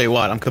 Well, I'll tell you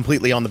what, I'm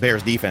completely on the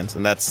Bears defense.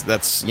 And that's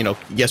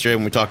yesterday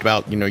when we talked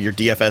about, your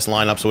DFS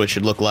lineups, what it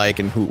should look like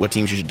and what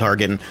teams you should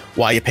target and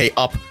why you pay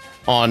up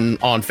on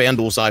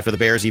FanDuel side for the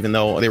Bears, even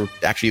though they were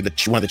actually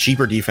one of the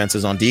cheaper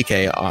defenses on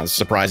DK,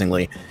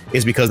 surprisingly,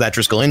 is because of that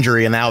Driscoll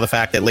injury. And now the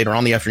fact that later on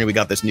in the afternoon we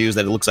got this news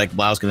that it looks like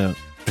Blau's going to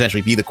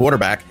potentially be the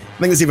quarterback, I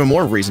think there's even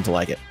more reason to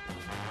like it.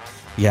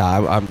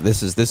 Yeah,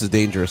 this is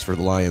dangerous for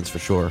the Lions for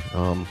sure.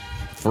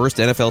 First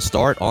NFL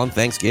start on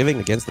Thanksgiving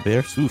against the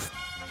Bears. Oof.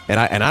 And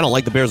I don't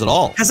like the Bears at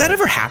all. Has that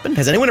ever happened?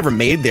 Has anyone ever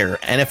made their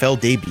NFL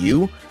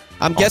debut?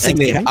 I'm guessing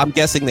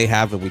they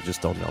have, and we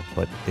just don't know.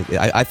 But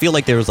I feel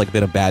like there was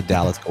been a bad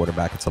Dallas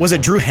quarterback at some point. Was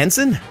it Drew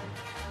Henson?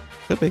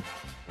 Could be.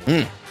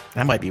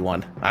 That might be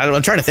one.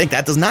 I'm trying to think.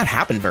 That does not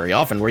happen very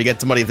often, where you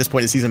get somebody at this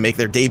point in the season make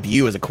their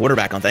debut as a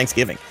quarterback on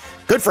Thanksgiving.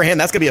 Good for him.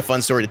 That's going to be a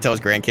fun story to tell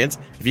his grandkids,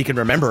 if you can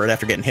remember it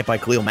after getting hit by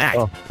Khalil Mack.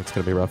 Oh, that's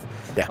going to be rough.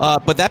 Yeah.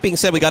 But that being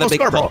said, we got to make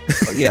a call.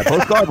 Yeah, Bo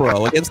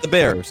Scarborough against the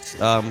Bears.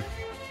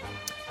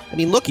 I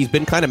mean, look, he's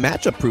been kind of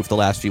matchup proof the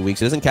last few weeks.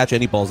 He doesn't catch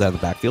any balls out of the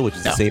backfield, which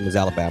is the same as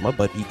Alabama,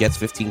 but he gets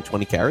 15,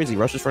 20 carries. He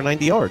rushes for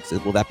 90 yards.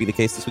 Will that be the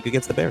case this week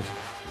against the Bears?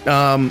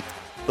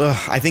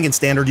 I think in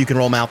standard you can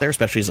roll him out there,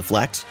 especially as a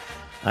flex.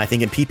 I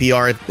think in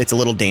PPR it's a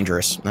little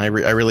dangerous. I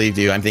really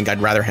do. I think I'd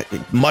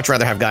much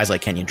rather have guys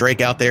like Kenyon Drake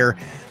out there.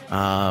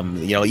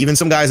 Even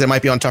some guys that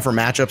might be on tougher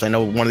matchups. I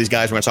know one of these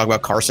guys, we're going to talk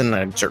about Carson.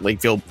 I certainly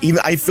feel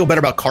better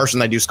about Carson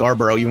than I do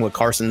Scarborough, even with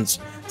Carson's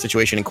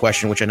situation in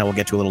question, which I know we'll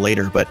get to a little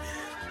later. But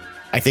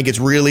I think it's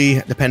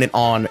really dependent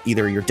on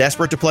either you're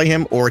desperate to play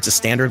him or it's a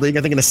standard league.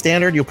 I think in a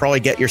standard, you'll probably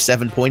get your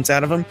 7 points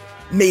out of him.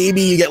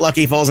 Maybe you get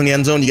lucky, he falls in the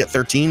end zone, you get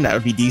 13. That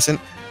would be decent.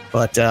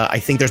 But I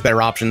think there's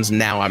better options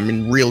now. I'm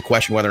in real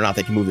question whether or not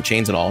they can move the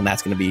chains at all, and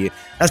that's going to be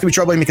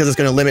troubling because it's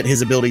going to limit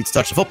his ability to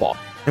touch the football.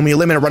 And when you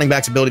limit a running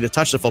back's ability to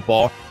touch the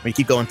football, when you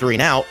keep going 3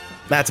 and out,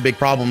 that's a big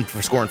problem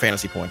for scoring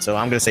fantasy points. So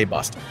I'm going to say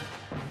bust.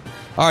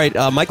 All right,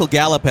 Michael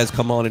Gallup has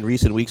come on in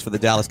recent weeks for the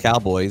Dallas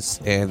Cowboys,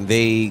 and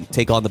they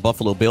take on the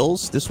Buffalo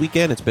Bills this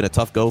weekend. It's been a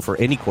tough go for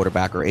any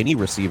quarterback or any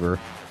receiver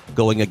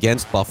going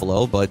against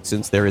Buffalo, but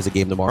since there is a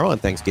game tomorrow on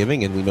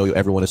Thanksgiving, and we know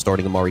everyone is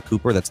starting Amari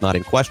Cooper, that's not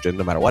in question,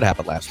 no matter what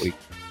happened last week.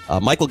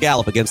 Michael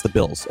Gallup against the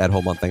Bills at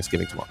home on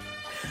Thanksgiving tomorrow.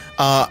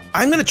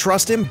 I'm going to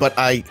trust him, but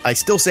I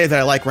still say that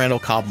I like Randall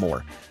Cobb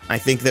more. I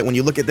think that when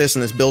you look at this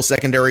in this Bills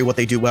secondary, what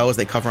they do well is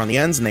they cover on the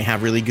ends and they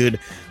have really good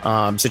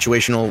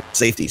situational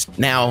safeties.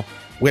 Now,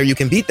 where you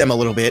can beat them a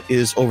little bit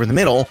is over the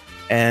middle,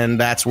 and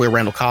that's where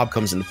Randall Cobb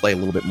comes into play a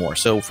little bit more.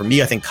 So for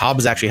me, I think Cobb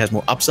actually has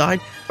more upside,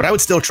 but I would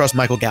still trust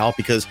Michael Gallup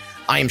because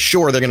I am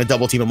sure they're going to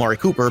double team Amari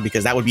Cooper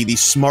because that would be the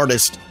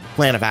smartest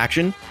plan of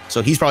action.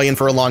 So he's probably in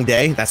for a long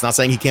day. That's not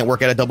saying he can't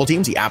work out of double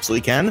teams. He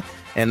absolutely can.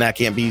 And that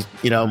can't be,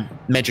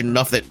 mentioned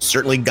enough that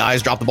certainly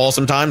guys drop the ball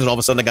sometimes and all of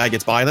a sudden the guy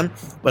gets by them.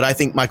 But I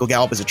think Michael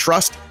Gallup is a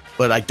trust,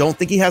 but I don't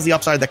think he has the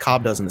upside that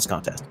Cobb does in this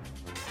contest.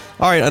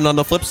 All right, and on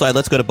the flip side,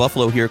 let's go to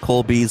Buffalo here.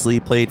 Cole Beasley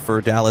played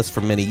for Dallas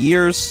for many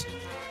years.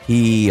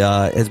 He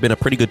has been a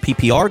pretty good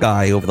PPR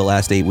guy over the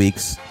last 8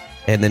 weeks,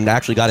 and then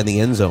actually got in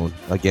the end zone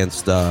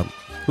against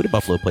who did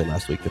Buffalo play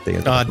last week? That they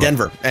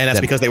Denver, and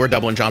that's because they were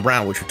doubling John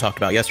Brown, which we talked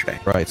about yesterday.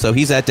 Right, so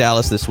he's at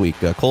Dallas this week.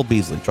 Cole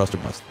Beasley, trust or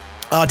bust?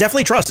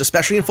 Definitely trust,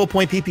 especially in full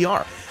point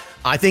PPR.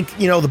 I think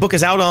the book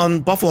is out on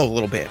Buffalo a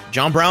little bit.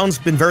 John Brown's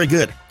been very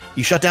good.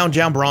 You shut down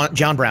John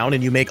Brown,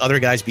 and you make other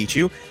guys beat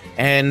you,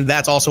 and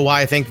that's also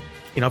why I think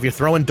if you're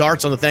throwing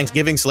darts on the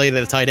Thanksgiving slate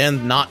at a tight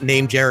end not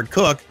named Jared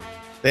Cook,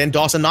 then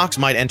Dawson Knox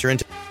might enter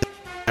into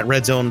that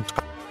red zone.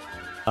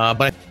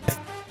 But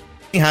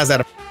he has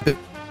that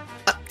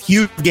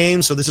huge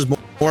game, so this is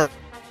more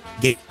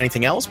game than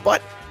anything else.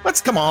 But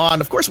let's come on.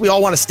 Of course, we all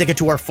want to stick it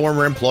to our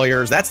former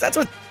employers. That's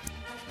what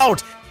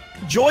out.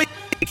 Joy,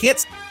 you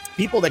can't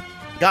people that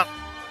got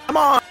come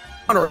on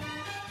or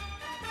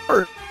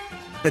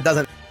it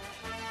doesn't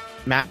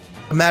matter.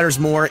 What matters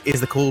more is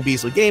the Cole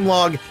Beasley game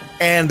log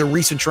and the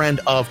recent trend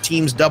of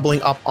teams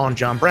doubling up on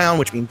John Brown,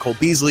 which means Cole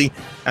Beasley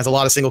has a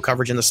lot of single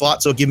coverage in the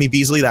slot. So give me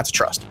Beasley. That's a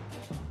trust.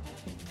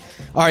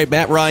 All right,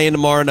 Matt Ryan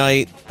tomorrow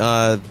night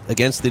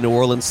against the New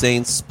Orleans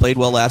Saints. Played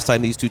well last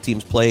time these two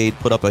teams played.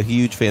 Put up a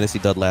huge fantasy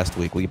dud last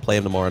week. Will you play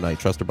him tomorrow night?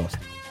 Trust or bust?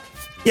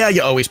 Yeah,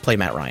 you always play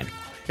Matt Ryan,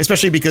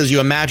 especially because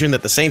you imagine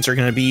that the Saints are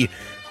going to be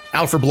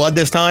out for blood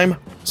this time.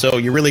 So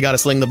you really got to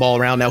sling the ball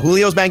around. Now,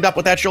 Julio's banged up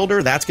with that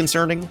shoulder. That's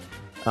concerning.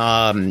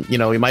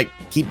 We might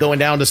keep going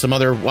down to some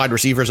other wide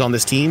receivers on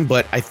this team,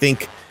 but I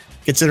think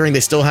considering they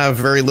still have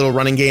very little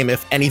running game,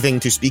 if anything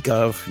to speak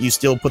of, you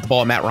still put the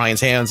ball in Matt Ryan's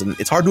hands, and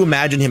it's hard to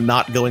imagine him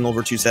not going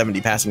over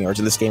 270 passing yards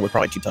in this game with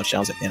probably 2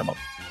 touchdowns at minimum.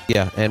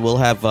 Yeah, and we'll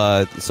have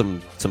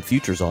some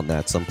futures on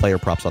that, some player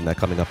props on that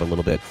coming up a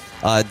little bit.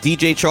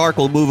 DJ Chark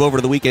will move over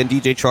to the weekend.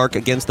 DJ Chark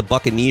against the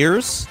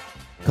Buccaneers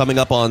coming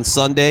up on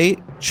Sunday.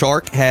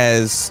 Chark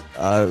has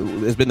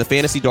been the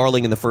fantasy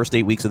darling in the first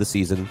 8 weeks of the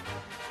season.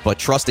 But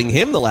trusting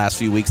him the last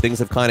few weeks, things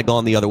have kind of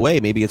gone the other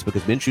way. Maybe it's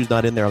because Minshew's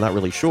not in there. I'm not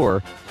really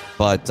sure.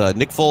 But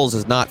Nick Foles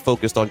is not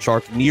focused on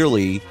Chark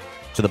nearly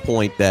to the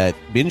point that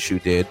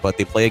Minshew did. But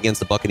they play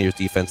against the Buccaneers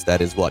defense that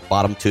is,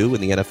 bottom 2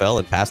 in the NFL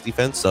in pass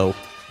defense. So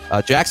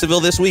Jacksonville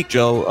this week,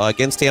 Joe,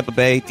 against Tampa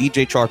Bay.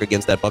 DJ Chark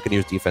against that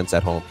Buccaneers defense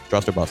at home.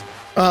 Trust or bust?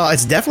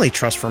 It's definitely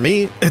trust for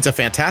me. It's a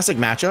fantastic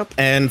matchup.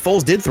 And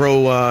Foles did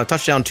throw a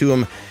touchdown to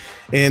him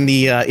in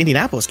the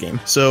Indianapolis game.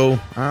 So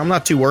I'm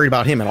not too worried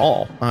about him at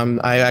all.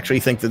 I actually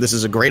think that this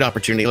is a great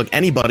opportunity. Look,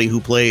 anybody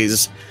who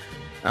plays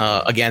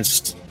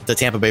against the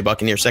Tampa Bay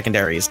Buccaneers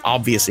secondary is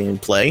obviously in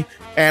play.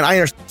 And I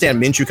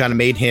understand Minshew kind of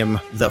made him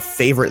the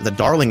favorite, the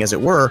darling, as it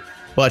were,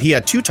 but he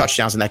had 2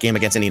 touchdowns in that game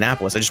against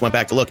Indianapolis. I just went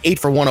back to look, 8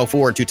 for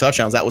 104 and 2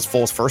 touchdowns. That was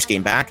Foles' first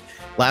game back.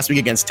 Last week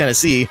against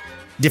Tennessee,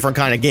 different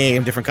kind of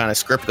game, different kind of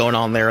script going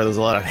on there. There's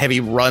a lot of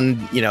heavy run,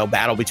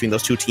 battle between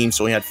those two teams.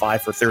 So he had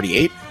 5 for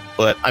 38.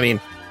 But I mean,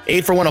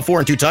 8 for 104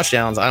 and 2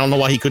 touchdowns. I don't know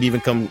why he could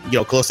even come,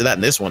 close to that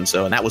in this one.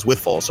 So, and that was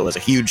with Foles. So it was a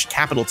huge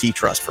capital T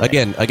trust for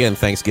him. Again,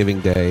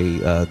 Thanksgiving Day,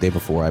 day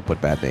before, I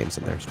put bad names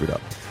in there, screwed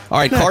up. All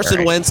right,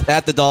 Carson Wentz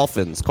at the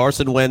Dolphins.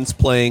 Carson Wentz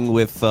playing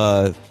with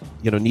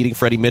needing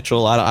Freddie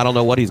Mitchell. I don't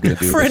know what he's going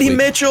to do. Freddie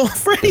Mitchell.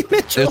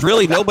 There's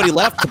really nobody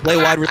left to play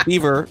wide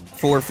receiver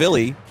for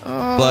Philly.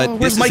 But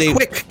where's Mike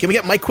Quick? Can we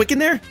get Mike Quick in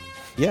there?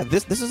 Yeah,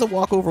 this is a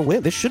walkover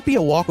win. This should be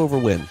a walkover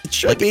win. It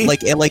should be.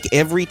 Like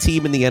every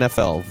team in the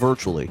NFL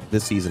virtually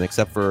this season,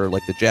 except for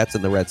like the Jets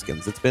and the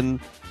Redskins. It's been.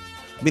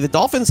 I mean, the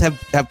Dolphins have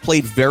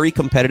played very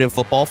competitive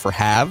football for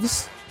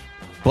halves.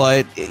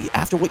 But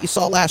after what you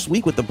saw last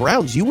week with the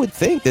Browns, you would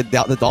think that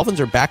the Dolphins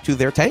are back to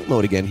their tank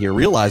mode again here,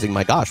 realizing,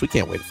 my gosh, we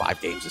can't win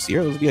 5 games this year.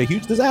 It would be a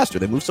huge disaster.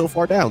 They moved so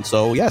far down.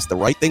 So, yes, the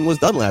right thing was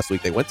done last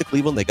week. They went to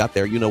Cleveland. They got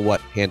their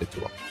you-know-what handed to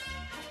them.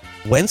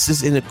 Wentz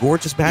is in a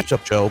gorgeous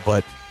matchup, Joe,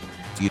 but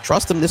do you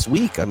trust him this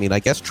week? I mean, I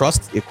guess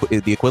trust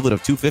the equivalent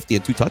of 250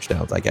 and 2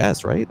 touchdowns, I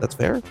guess, right? That's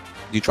fair. Do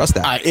you trust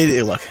that?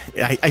 Look,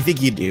 I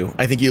think you do.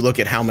 I think you look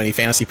at how many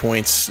fantasy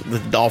points the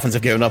Dolphins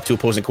have given up to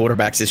opposing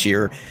quarterbacks this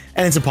year,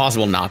 and it's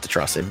impossible not to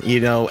trust him.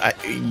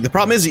 The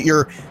problem is that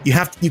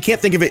you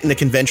can't think of it in the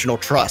conventional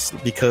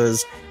trust,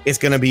 because it's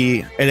going to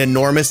be an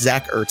enormous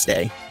Zach Ertz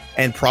day,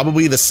 and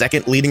probably the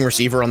second leading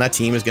receiver on that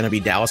team is going to be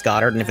Dallas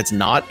Goedert, and if it's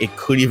not, it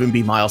could even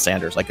be Miles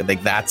Sanders. Like, I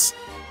think that's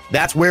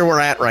where we're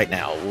at right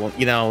now.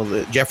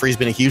 Jeffrey's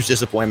been a huge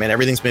disappointment.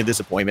 Everything's been a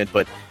disappointment,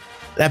 but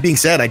that being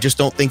said, I just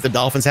don't think the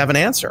Dolphins have an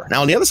answer.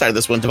 Now, on the other side of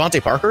this one,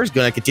 Devontae Parker is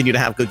going to continue to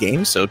have good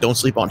games, so don't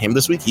sleep on him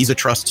this week. He's a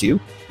trust too.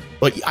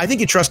 But I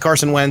think you trust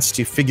Carson Wentz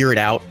to figure it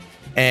out,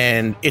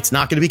 and it's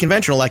not going to be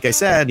conventional. Like I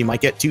said, you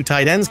might get 2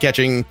 tight ends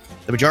catching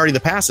the majority of the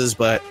passes,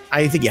 but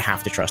I think you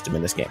have to trust him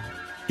in this game.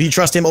 Do you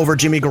trust him over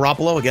Jimmy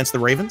Garoppolo against the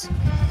Ravens?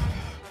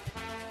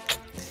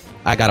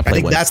 I got to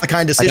play Wentz. That's the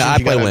kind of decision I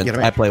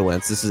play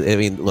Wentz.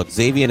 Look,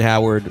 Xavier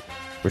Howard,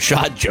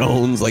 Rashad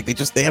Jones,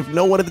 they have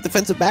no one in the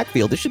defensive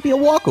backfield. This should be a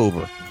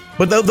walkover.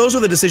 But those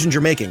are the decisions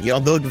you're making.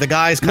 The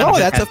guys kind of. No,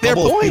 that's a fair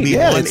point.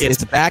 Yeah,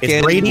 it's back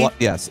end. Brady.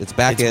 Yes, it's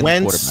back end.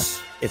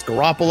 Wentz. It's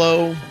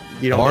Garoppolo.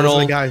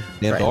 Arnold. Guys.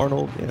 Right.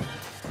 Arnold. Yeah.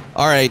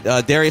 All right,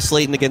 Darius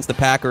Slayton against the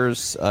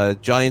Packers.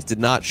 Giants did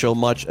not show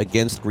much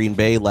against Green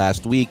Bay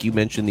last week. You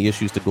mentioned the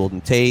issues to Golden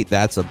Tate.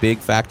 That's a big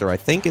factor, I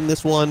think, in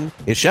this one.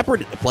 Is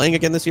Shepard playing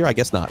again this year? I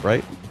guess not,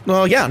 right?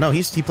 Well, yeah, no,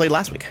 he played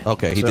last week.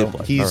 Okay, he did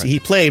play. He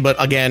played, but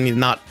again, he's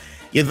not.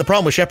 Yeah, the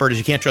problem with Shepard is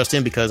you can't trust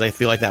him, because I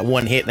feel like that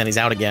one hit and then he's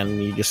out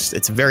again.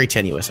 It's very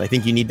tenuous. I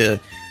think you need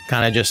to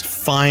kind of just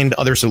find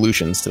other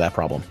solutions to that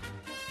problem.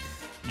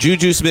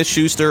 Juju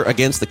Smith-Schuster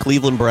against the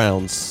Cleveland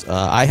Browns.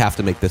 I have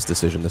to make this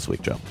decision this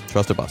week, Joe.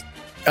 Trust or bust?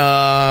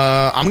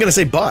 I'm going to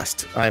say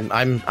bust. I'm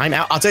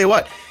out. I'll tell you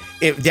what.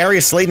 If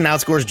Darius Slayton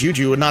outscores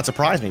Juju, it would not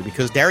surprise me,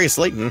 because Darius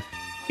Slayton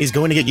is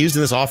going to get used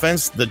in this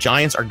offense. The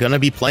Giants are going to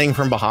be playing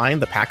from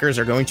behind. The Packers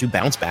are going to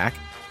bounce back.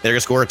 They're going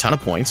to score a ton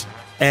of points.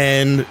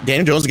 And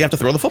Daniel Jones is going to have to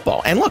throw the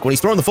football. And look, when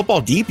he's throwing the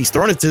football deep, he's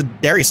throwing it to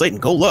Darius Slayton.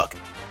 Go look.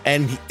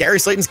 And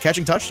Darius Slayton's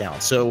catching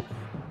touchdowns. So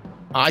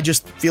I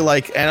just feel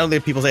like, I know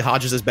that people say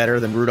Hodges is better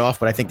than Rudolph,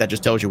 but I think that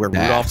just tells you where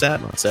Rudolph's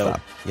at. So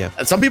yeah,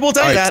 some people will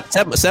tell you that.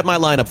 Set my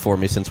lineup for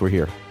me since we're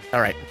here.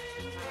 All right.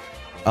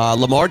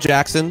 Lamar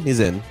Jackson is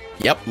in.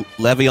 Yep.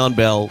 Le'Veon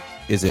Bell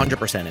is in.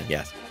 100% in,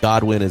 yes.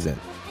 Godwin is in.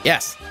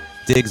 Yes.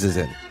 Diggs is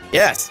in.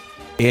 Yes.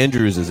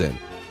 Andrews is in.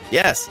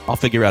 Yes. I'll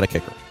figure out a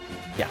kicker.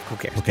 Yeah, who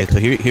cares? Okay, so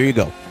here you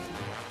go.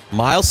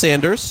 Miles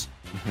Sanders,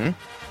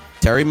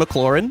 Terry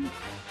McLaurin,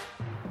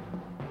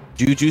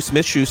 Juju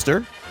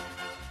Smith-Schuster,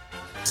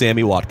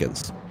 Sammy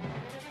Watkins.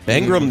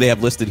 Ingram they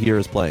have listed here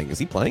as playing. Is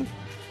he playing?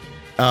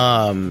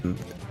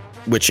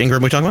 Which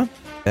Ingram are we talking about?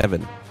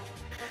 Evan.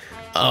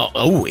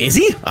 Oh, is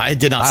he? I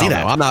did not see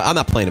that. I'm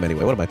not playing him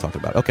anyway. What am I talking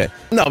about? Okay.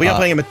 No, we're not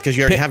playing him because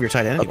you already have your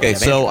tight end. Okay,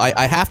 so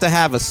I have to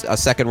have a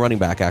second running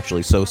back,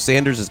 actually. So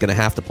Sanders is going to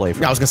have to play.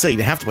 I was going to say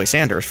you have to play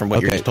Sanders from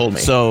what you just told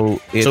me.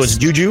 So it's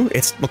Juju,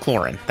 it's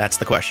McLaurin. That's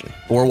the question.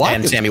 Or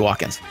Watkins. And Sammy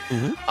Watkins.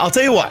 I'll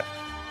tell you what.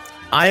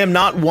 I am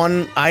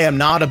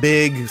not a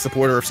big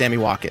supporter of Sammy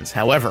Watkins.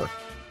 However,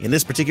 in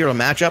this particular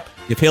matchup,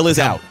 if Hill is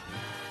out.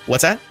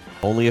 What's that?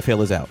 Only if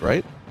Hill is out,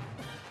 right?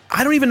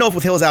 I don't even know if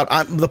with Hill is out.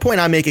 The point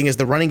I'm making is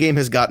the running game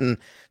has gotten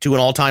to an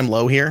all-time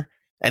low here,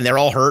 and they're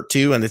all hurt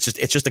too, and it's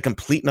just a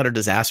complete and utter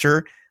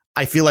disaster.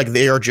 I feel like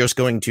they are just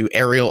going to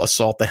aerial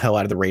assault the hell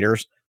out of the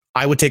Raiders.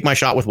 I would take my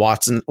shot with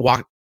Watkins,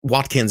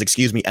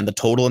 and the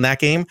total in that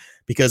game,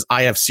 because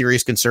I have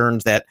serious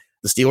concerns that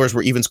the Steelers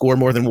were even score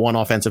more than one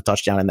offensive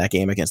touchdown in that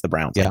game against the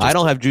Browns. Yeah, I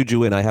don't have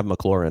Juju in. I have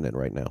McLaurin in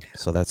right now.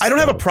 So I don't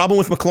have a problem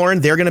with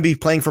McLaurin. They're going to be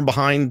playing from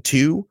behind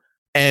too,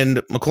 and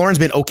McLaurin's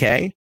been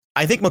okay.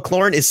 I think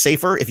McLaurin is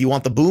safer. If you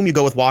want the boom, you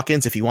go with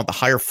Watkins. If you want the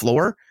higher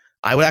floor,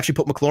 I would actually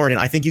put McLaurin in.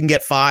 I think you can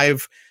get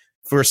 5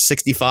 for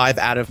 65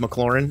 out of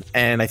McLaurin,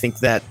 and I think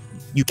that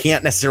you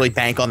can't necessarily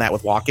bank on that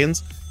with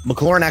Watkins.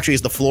 McLaurin actually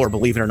is the floor,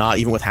 believe it or not,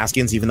 even with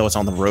Haskins, even though it's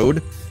on the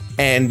road.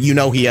 And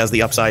he has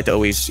the upside to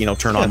always,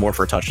 turn on more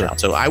for a touchdown.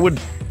 So I would,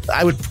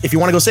 if you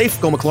want to go safe,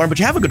 go McLaurin, but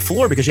you have a good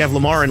floor because you have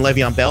Lamar and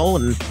Le'Veon Bell,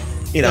 and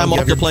I'm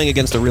also playing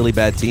against a really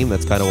bad team.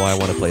 That's kind of why I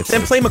want to play it.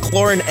 Then play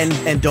McLaurin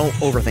and don't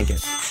overthink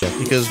it,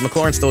 because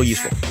McLaurin's still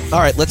useful. All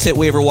right, let's hit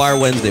Waiver Wire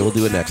Wednesday. We'll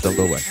do it next. Don't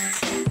go away.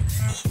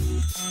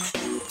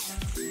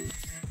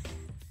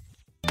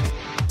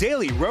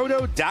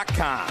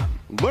 DailyRoto.com.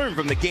 Learn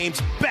from the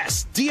game's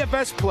best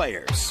DFS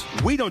players.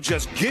 We don't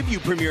just give you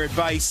premier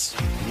advice,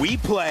 we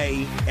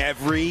play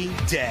every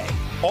day.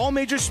 All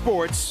major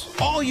sports,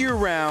 all year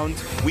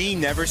round, we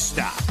never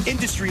stop.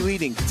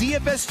 Industry-leading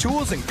DFS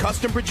tools and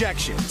custom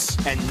projections.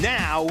 And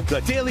now,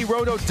 the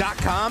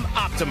DailyRoto.com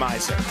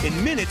Optimizer.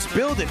 In minutes,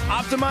 build and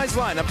optimize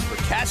lineups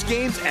for cash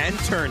games and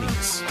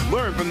tourneys.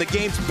 Learn from the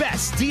game's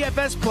best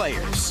DFS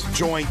players.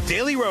 Join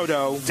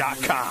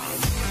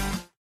DailyRoto.com.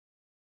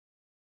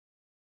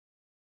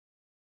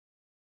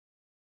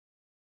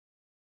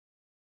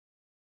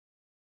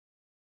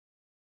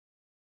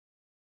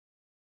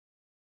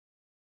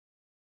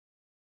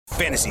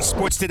 Fantasy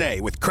Sports Today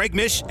with Craig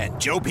Mish and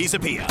Joe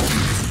Pisapia.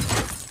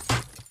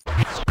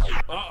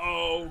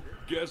 Uh-oh.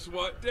 Guess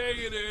what day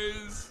it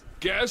is?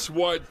 Guess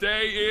what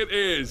day it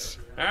is?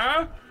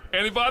 Huh?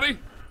 Anybody?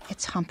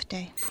 It's hump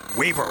day.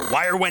 Waiver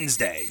Wire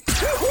Wednesday.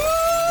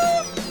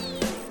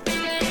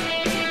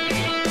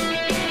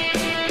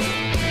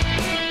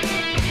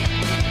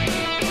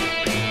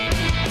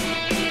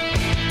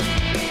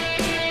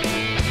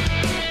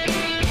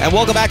 And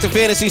welcome back to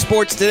Fantasy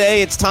Sports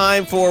Today. It's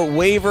time for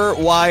Waiver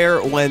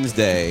Wire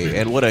Wednesday.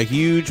 And what a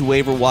huge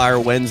Waiver Wire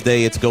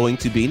Wednesday it's going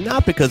to be,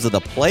 not because of the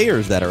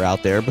players that are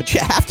out there, but you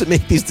have to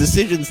make these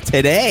decisions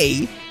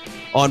today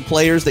on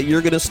players that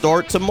you're going to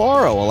start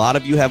tomorrow. A lot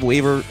of you have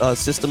waiver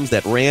systems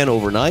that ran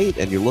overnight,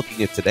 and you're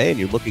looking at today, and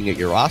you're looking at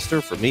your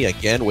roster. For me,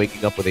 again,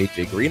 waking up with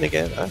A.J. Green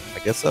again. I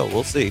guess so.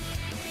 We'll see.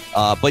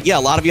 But yeah, a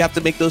lot of you have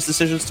to make those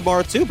decisions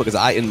tomorrow too, because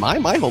in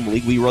my home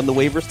league, we run the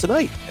waivers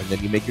tonight, and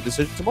then you make your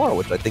decision tomorrow,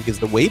 which I think is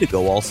the way to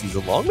go all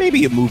season long. Maybe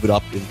you move it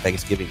up in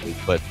Thanksgiving week,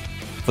 but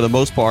for the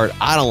most part,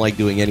 I don't like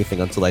doing anything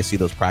until I see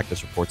those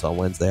practice reports on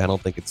Wednesday. I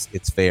don't think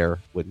it's fair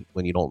when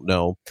you don't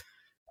know.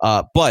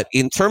 But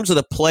in terms of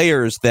the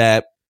players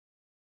that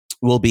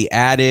will be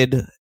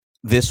added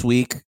this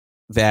week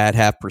that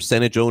have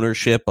percentage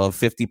ownership of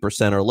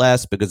 50% or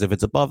less, because if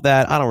it's above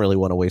that, I don't really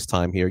want to waste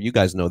time here. You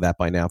guys know that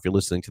by now. If you're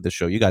listening to this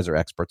show, you guys are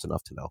experts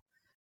enough to know.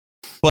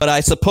 But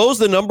I suppose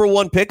the number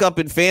one pickup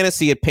in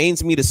fantasy, it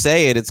pains me to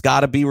say it, it's got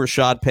to be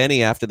Rashad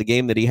Penny after the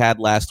game that he had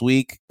last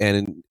week.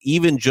 And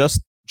even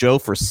just, Joe,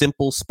 for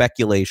simple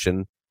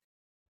speculation,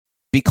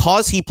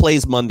 because he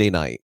plays Monday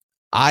night,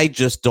 I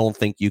just don't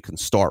think you can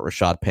start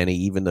Rashad Penny,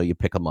 even though you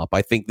pick him up.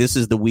 I think this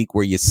is the week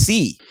where you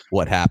see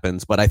what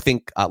happens. But I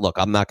think, look,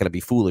 I'm not going to be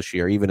foolish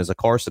here. Even as a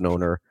Carson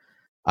owner,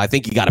 I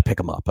think you got to pick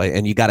him up,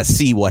 and you got to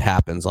see what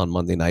happens on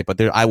Monday night. But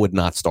I would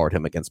not start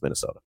him against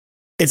Minnesota.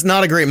 It's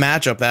not a great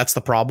matchup. That's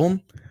the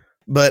problem.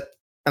 But,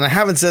 and I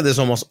haven't said this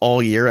almost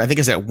all year. I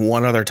think I said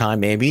one other time,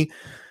 maybe.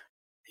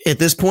 At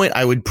this point,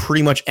 I would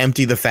pretty much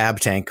empty the fab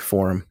tank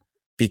for him,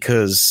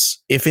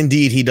 because if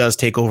indeed he does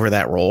take over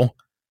that role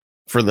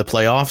for the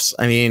playoffs,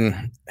 I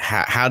mean,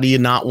 how do you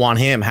not want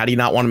him? How do you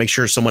not want to make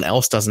sure someone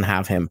else doesn't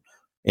have him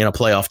in a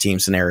playoff team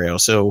scenario?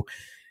 So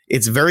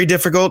it's very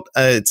difficult.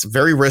 It's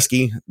very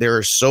risky. There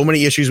are so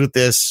many issues with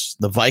this.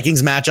 The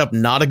Vikings matchup,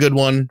 not a good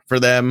one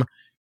for them.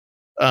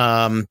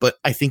 But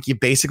I think you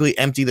basically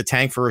empty the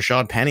tank for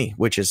Rashad Penny,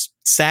 which is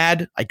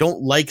sad. I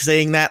don't like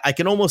saying that. I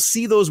can almost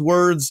see those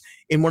words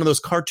in one of those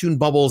cartoon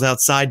bubbles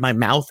outside my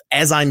mouth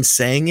as I'm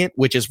saying it,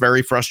 which is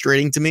very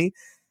frustrating to me.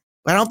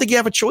 But I don't think you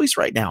have a choice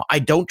right now. I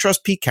don't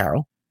trust Pete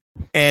Carroll.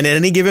 And at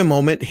any given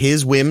moment,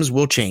 his whims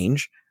will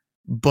change.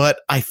 But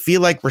I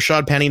feel like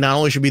Rashad Penny not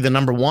only should be the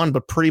number one,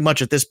 but pretty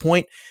much at this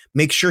point,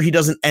 make sure he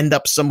doesn't end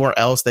up somewhere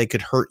else that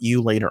could hurt you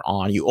later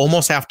on. You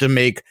almost have to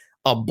make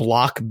a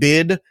block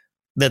bid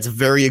that's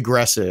very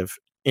aggressive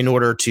in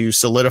order to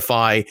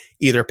solidify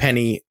either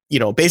Penny,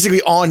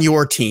 basically on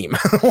your team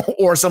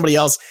or somebody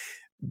else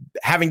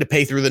having to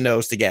pay through the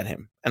nose to get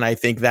him. And I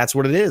think that's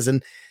what it is.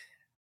 And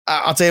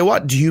I'll tell you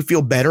what, do you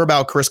feel better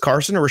about Chris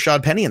Carson or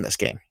Rashad Penny in this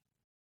game?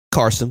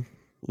 Carson.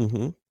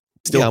 Mm-hmm.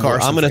 Still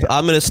Carson.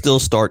 I'm gonna still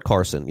start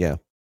Carson. Yeah.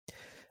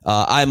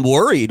 I'm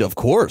worried, of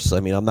course.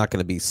 I mean, I'm not going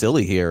to be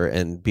silly here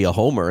and be a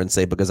homer and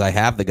say because I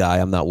have the guy,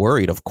 I'm not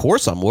worried. Of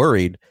course I'm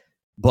worried.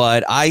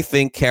 But I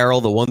think Carroll,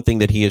 the one thing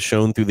that he has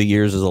shown through the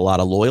years is a lot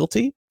of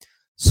loyalty.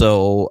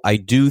 So I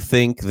do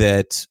think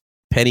that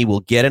Penny will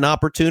get an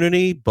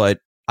opportunity, but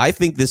I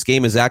think this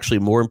game is actually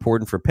more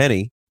important for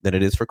Penny than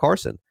it is for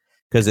Carson.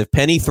 Because if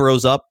Penny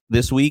throws up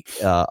this week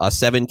a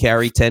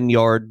 7-carry,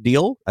 10-yard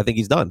deal, I think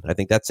he's done. I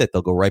think that's it.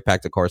 They'll go right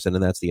back to Carson,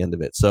 and that's the end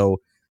of it. So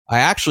I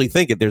actually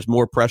think that there's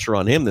more pressure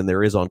on him than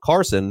there is on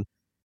Carson,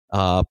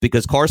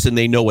 because Carson,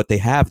 they know what they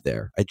have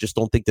there. I just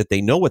don't think that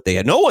they know what they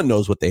have. No one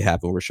knows what they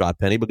have with Rashad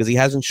Penny because he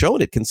hasn't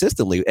shown it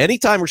consistently.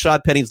 Anytime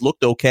Rashad Penny's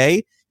looked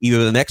okay,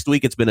 either the next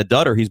week it's been a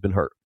dud or he's been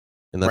hurt.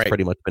 And that's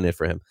pretty much been it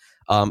for him.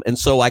 And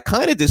so I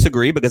kind of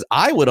disagree because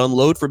I would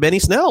unload for Benny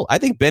Snell. I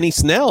think Benny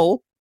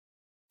Snell,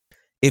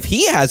 if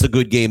he has a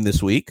good game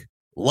this week,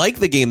 like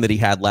the game that he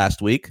had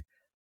last week,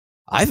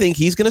 I think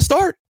he's going to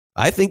start.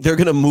 I think they're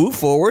going to move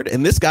forward,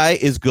 and this guy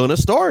is going to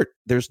start.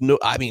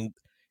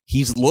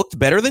 He's looked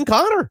better than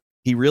Connor.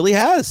 He really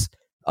has.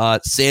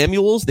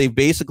 Samuels, they've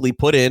basically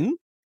put in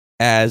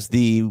as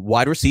the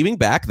wide receiving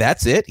back.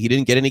 That's it. He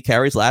didn't get any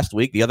carries last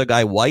week. The other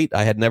guy, White,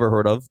 I had never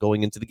heard of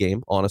going into the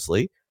game,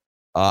 honestly.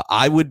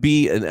 I would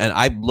be, and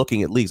I'm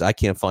looking at leagues. I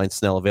can't find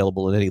Snell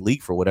available in any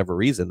league for whatever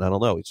reason. I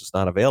don't know. He's just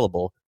not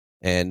available.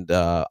 And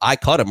I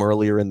cut him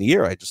earlier in the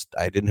year.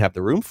 I didn't have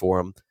the room for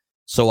him.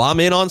 So I'm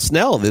in on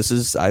Snell.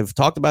 I've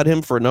talked about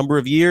him for a number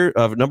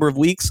of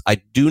weeks. I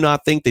do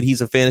not think that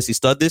he's a fantasy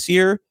stud this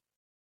year,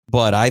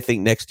 but I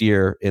think next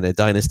year in a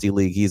dynasty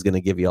league, he's going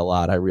to give you a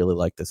lot. I really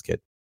like this kid.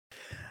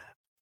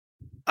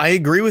 I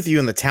agree with you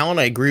in the talent.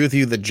 I agree with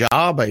you the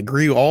job. I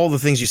agree with all the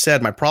things you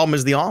said. My problem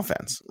is the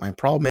offense. My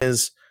problem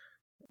is,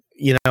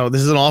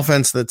 this is an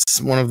offense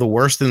that's one of the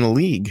worst in the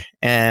league.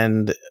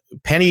 And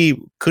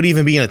Penny could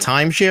even be in a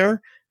timeshare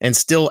and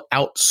still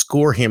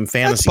outscore him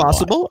fantasy. That's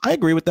possible. I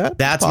agree with that.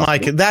 That's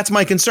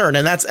my concern.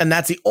 And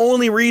that's the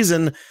only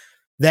reason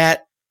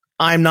that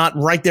I'm not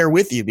right there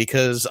with you,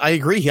 because I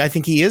agree. I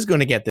think he is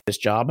going to get this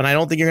job, and I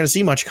don't think you're going to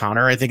see much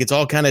Connor. I think it's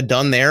all kind of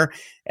done there.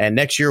 And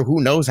next year,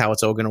 who knows how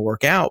it's all going to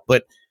work out.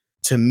 But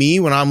to me,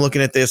 when I'm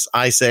looking at this,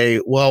 I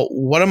say, well,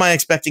 what am I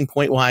expecting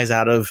point-wise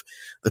out of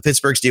the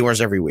Pittsburgh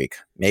Steelers every week?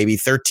 Maybe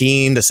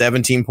 13 to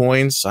 17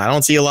 points. I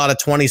don't see a lot of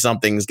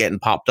 20-somethings getting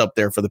popped up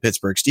there for the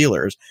Pittsburgh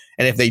Steelers.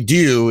 And if they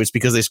do, it's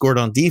because they scored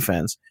on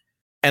defense.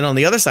 And on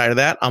the other side of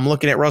that, I'm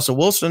looking at Russell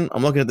Wilson.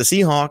 I'm looking at the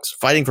Seahawks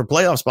fighting for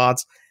playoff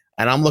spots.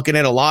 And I'm looking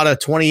at a lot of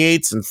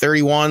 28s and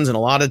 31s and a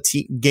lot of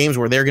games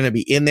where they're going to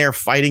be in there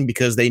fighting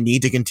because they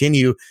need to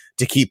continue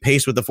to keep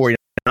pace with the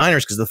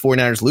 49ers, because the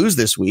 49ers lose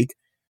this week.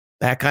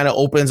 That kind of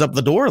opens up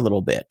the door a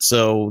little bit.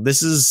 So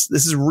this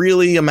is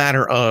really a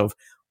matter of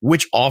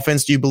which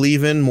offense do you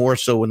believe in more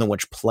so than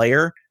which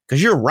player?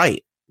 Because you're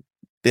right.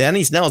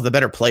 Benny Snell is the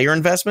better player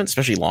investment,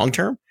 especially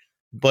long-term.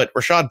 But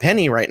Rashad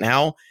Penny right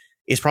now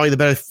is probably the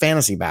better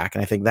fantasy back.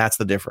 And I think that's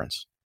the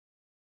difference.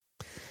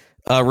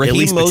 At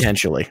least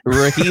potentially.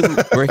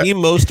 Raheem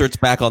Mostert's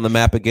back on the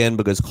map again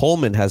because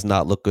Coleman has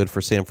not looked good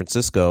for San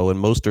Francisco,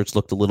 and Mostert's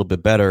looked a little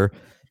bit better.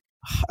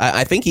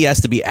 I think he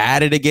has to be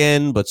added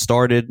again, but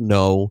started,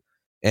 no.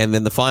 And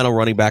then the final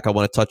running back I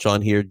want to touch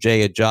on here,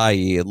 Jay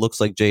Ajayi. It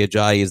looks like Jay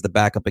Ajayi is the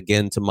backup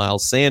again to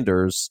Miles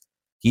Sanders.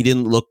 He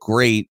didn't look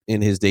great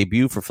in his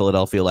debut for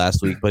Philadelphia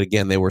last week, but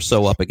again, they were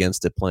so up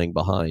against it playing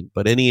behind.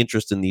 But any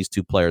interest in these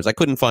two players? I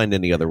couldn't find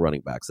any other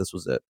running backs. This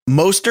was it.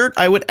 Mostert,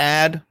 I would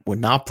add,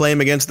 would not play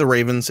him against the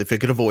Ravens if it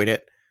could avoid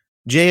it.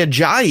 Jay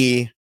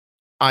Ajayi,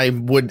 I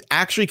would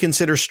actually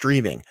consider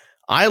streaming.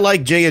 I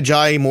like Jay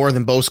Ajayi more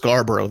than Bo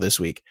Scarborough this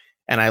week.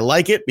 And I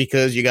like it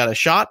because you got a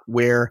shot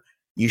where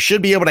you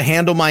should be able to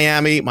handle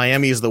Miami.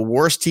 Miami is the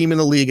worst team in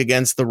the league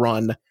against the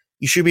run.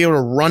 You should be able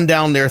to run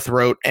down their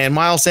throat. And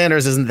Miles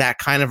Sanders isn't that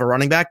kind of a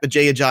running back, but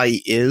Jay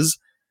Ajayi is.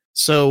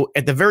 So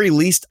at the very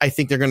least, I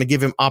think they're going to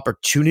give him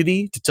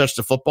opportunity to touch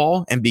the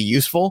football and be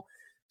useful.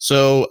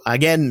 So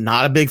again,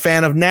 not a big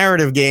fan of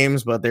narrative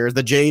games, but there's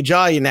the Jay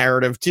Ajayi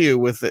narrative too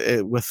with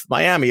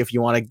Miami. If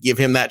you want to give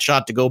him that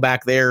shot to go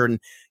back there and,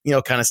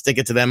 kind of stick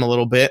it to them a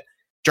little bit.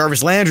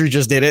 Jarvis Landry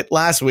just did it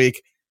last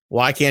week.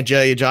 Why can't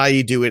Jay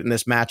Ajayi do it in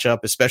this matchup,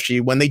 especially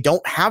when they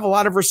don't have a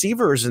lot of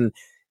receivers and,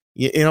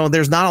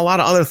 there's not a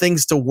lot of other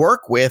things to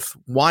work with?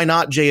 Why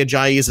not Jay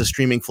Ajayi as a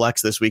streaming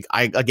flex this week?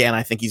 I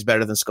think he's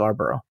better than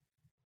Scarborough.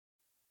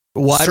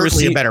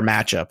 Certainly a better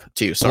matchup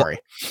too. Sorry.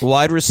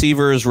 Wide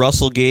receivers,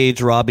 Russell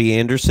Gage, Robbie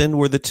Anderson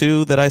were the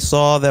two that I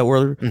saw that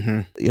were,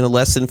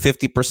 less than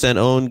 50%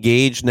 owned.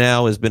 Gage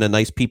now has been a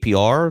nice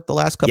PPR the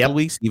last couple of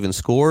weeks, even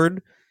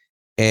scored.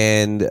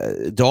 And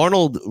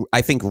Darnold,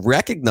 I think,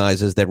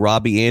 recognizes that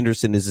Robbie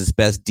Anderson is his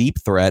best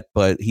deep threat,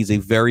 but he's a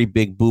very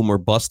big boomer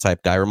bust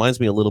type guy. Reminds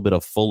me a little bit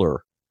of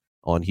Fuller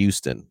on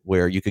Houston,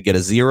 where you could get a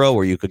 0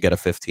 or you could get a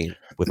 15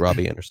 with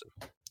Robbie Anderson.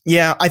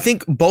 Yeah, I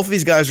think both of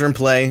these guys are in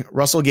play.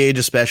 Russell Gage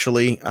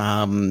especially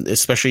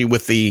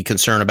with the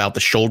concern about the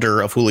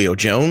shoulder of Julio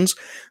Jones.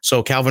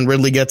 So Calvin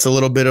Ridley gets a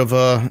little bit of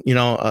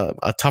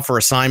a tougher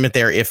assignment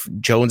there if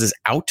Jones is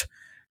out.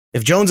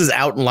 If Jones is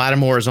out and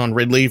Lattimore is on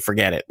Ridley,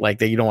 forget it.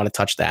 You don't want to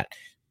touch that.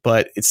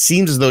 But it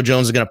seems as though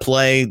Jones is going to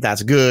play.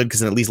 That's good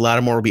because then at least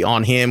Lattimore will be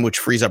on him, which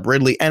frees up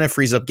Ridley and it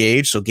frees up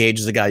Gage. So Gage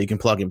is a guy you can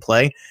plug and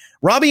play.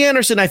 Robbie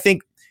Anderson, I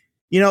think,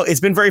 it's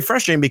been very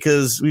frustrating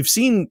because we've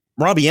seen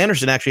Robbie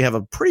Anderson actually have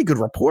a pretty good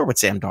rapport with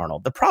Sam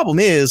Darnold. The problem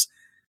is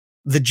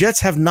the Jets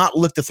have not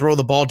looked to throw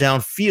the ball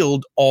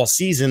downfield all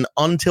season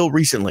until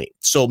recently.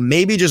 So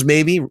maybe, just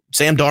maybe,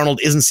 Sam Darnold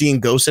isn't seeing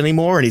ghosts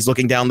anymore and he's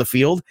looking down the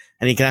field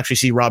and he can actually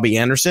see Robbie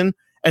Anderson.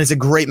 And it's a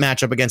great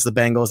matchup against the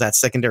Bengals. That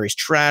secondary's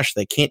trash.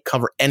 They can't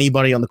cover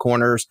anybody on the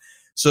corners.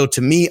 So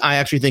to me, I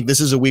actually think this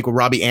is a week where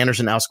Robbie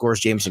Anderson outscores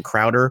Jameson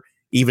Crowder,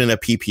 even in a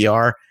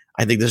PPR.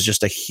 I think this is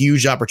just a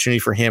huge opportunity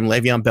for him.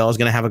 Le'Veon Bell is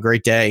going to have a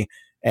great day.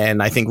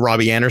 And I think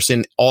Robbie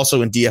Anderson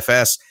also in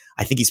DFS,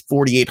 I think he's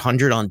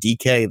 4,800 on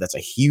DK. That's a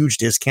huge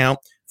discount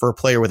for a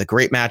player with a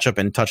great matchup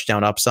and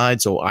touchdown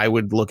upside. So I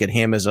would look at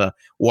him as a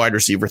wide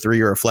receiver 3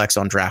 or a flex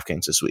on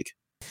DraftKings this week.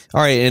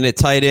 All right. And at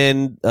tight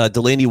end,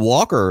 Delaney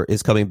Walker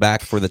is coming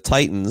back for the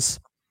Titans.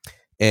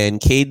 And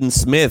Caden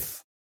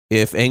Smith,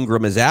 if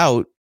Ingram is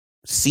out,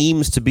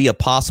 seems to be a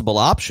possible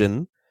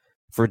option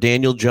for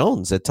Daniel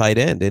Jones at tight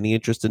end. Any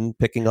interest in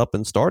picking up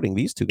and starting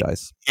these two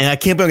guys? And I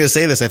can't believe I'm going to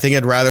say this. I think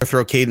I'd rather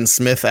throw Caden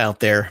Smith out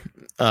there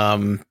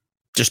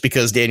just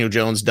because Daniel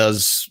Jones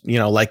does,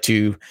 like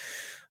to,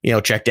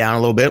 check down a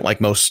little bit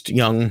like most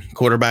young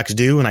quarterbacks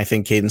do. And I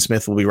think Caden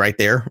Smith will be right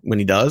there when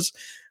he does.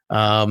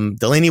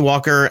 Delaney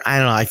Walker, I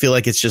don't know. I feel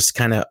like it's just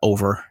kind of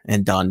over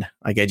and done.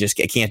 Like I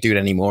can't do it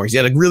anymore. He's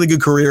had a really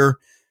good career.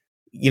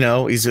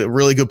 He's a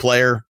really good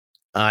player.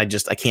 I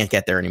can't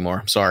get there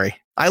anymore. I'm sorry.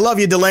 I love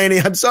you, Delaney.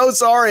 I'm so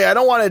sorry. I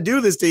don't want to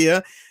do this to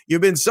you.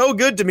 You've been so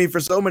good to me for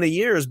so many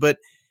years, but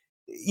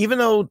even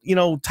though,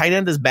 tight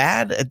end is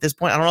bad at this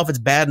point, I don't know if it's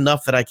bad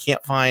enough that I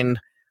can't find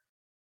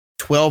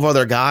 12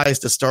 other guys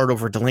to start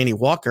over Delaney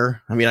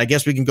Walker. I mean, I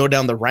guess we can go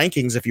down the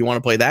rankings if you want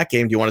to play that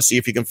game. Do you want to see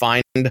if you can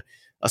find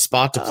a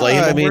spot to play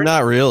him? I mean,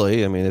 not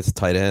really. I mean, it's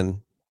tight end.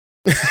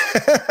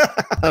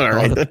 All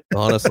right.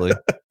 Honestly.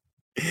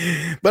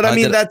 But I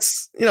mean,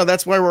 that's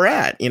where we're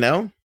at,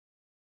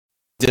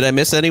 Did I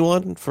miss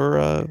anyone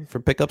for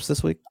pickups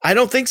this week? I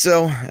don't think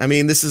so. I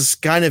mean, this is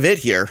kind of it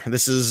here.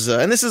 This is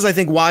I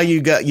think why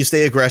you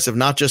stay aggressive,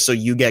 not just so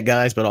you get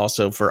guys, but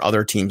also for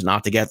other teams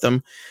not to get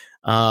them.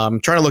 I'm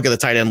trying to look at the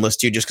tight end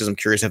list too, just because I'm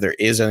curious if there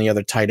is any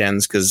other tight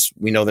ends, because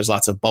we know there's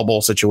lots of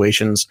bubble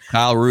situations.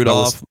 Kyle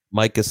Rudolph,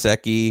 Mike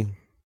Gesicki.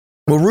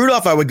 Well,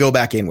 Rudolph, I would go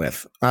back in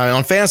with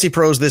on Fantasy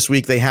Pros this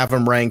week. They have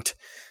him ranked.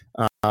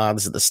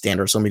 This is the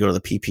standard. So let me go to the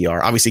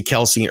PPR. Obviously,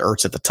 Kelsey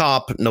Ertz at the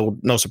top.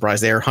 No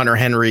surprise there. Hunter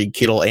Henry,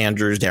 Kittle,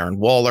 Andrews, Darren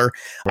Waller.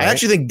 Right. I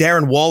actually think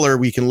Darren Waller,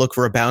 we can look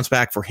for a bounce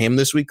back for him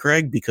this week,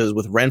 Craig, because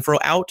with Renfro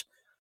out,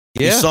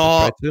 you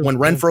saw when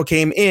Renfro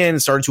came in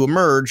and started to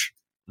emerge,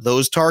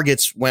 those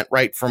targets went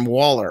right from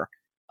Waller.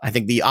 I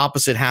think the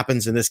opposite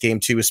happens in this game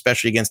too,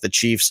 especially against the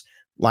Chiefs.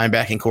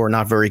 Linebacking core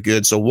not very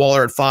good. So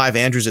Waller at 5,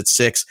 Andrews at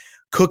 6.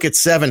 Cook at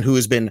 7, who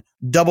has been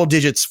double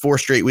digits 4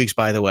 straight weeks,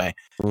 by the way.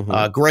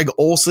 Mm-hmm. Greg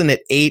Olsen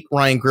at 8,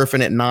 Ryan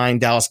Griffin at 9,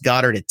 Dallas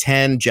Goedert at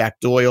 10, Jack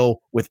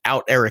Doyle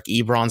without Eric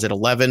Ebrons at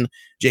 11,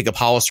 Jacob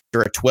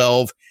Hollister at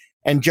 12,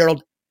 and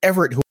Gerald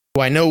Everett, who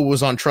I know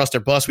was on Trust or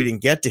Bust. We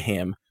didn't get to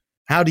him.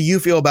 How do you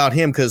feel about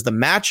him? Because the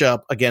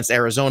matchup against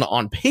Arizona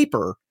on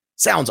paper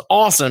sounds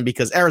awesome,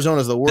 because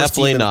Arizona is the worst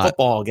team in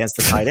football against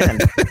the tight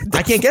end.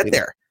 I can't get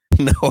there.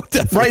 No,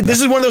 right.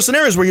 This is one of those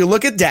scenarios where you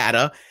look at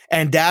data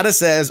and data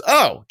says,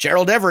 "Oh,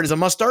 Gerald Everett is a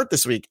must start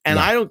this week."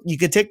 And you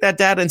could take that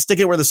data and stick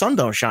it where the sun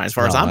don't shine, as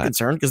far as I'm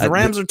concerned, because the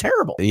Rams are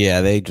terrible.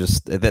 Yeah, they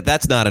just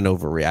that's not an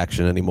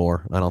overreaction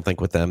anymore. I don't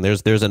think with them.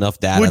 There's enough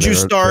data. Would you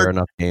start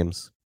enough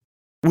games?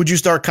 Would you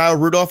start Kyle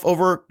Rudolph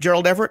over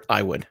Gerald Everett?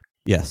 I would.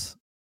 Yes.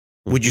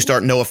 Mm-hmm. Would you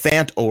start Noah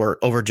Fant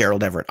over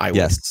Gerald Everett? I would.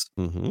 Yes.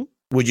 Mm-hmm.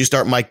 Would you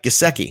start Mike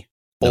Gesicki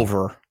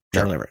over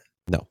Gerald Everett?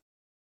 No.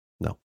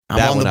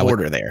 I'm on the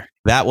border there.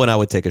 That one I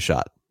would take a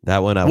shot.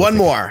 That one I would. One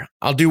more.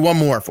 I'll do one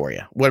more for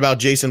you. What about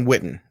Jason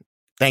Witten?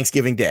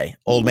 Thanksgiving Day.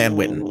 Old man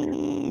Witten.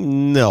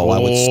 No, I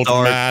would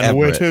start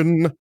Everett.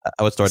 Witten.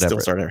 I would start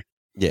Everett. Start Everett.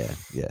 Yeah.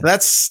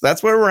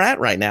 That's where we're at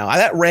right now.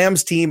 That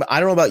Rams team, I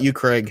don't know about you,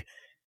 Craig.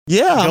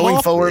 Yeah,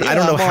 going forward, I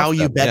don't know how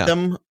you bet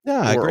them.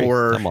 Yeah, I agree.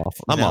 I'm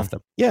off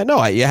them. Yeah,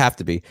 no, you have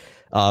to be.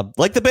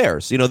 Like the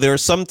Bears, there are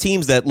some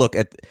teams that look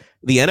at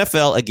the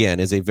NFL, again,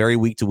 is a very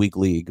week-to-week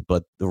league,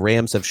 but the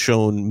Rams have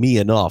shown me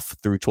enough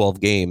through 12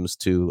 games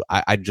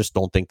I just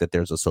don't think that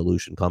there's a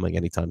solution coming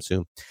anytime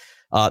soon.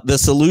 The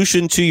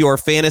solution to your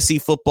fantasy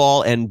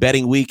football and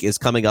betting week is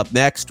coming up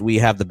next. We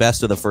have the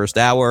best of the first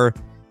hour,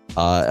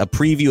 a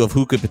preview of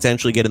who could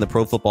potentially get in the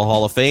Pro Football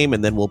Hall of Fame,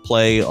 and then we'll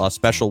play a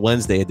special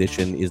Wednesday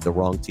edition, Is the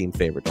Wrong Team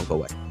Favorite? Don't go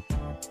away.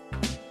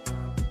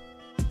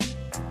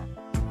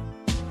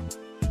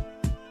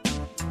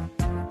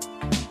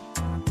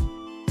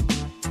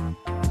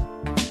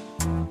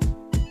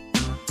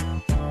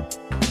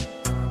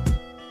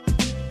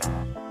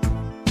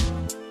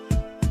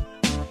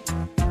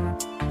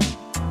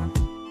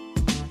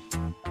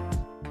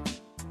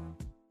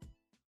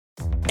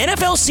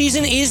 NFL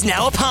season is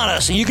now upon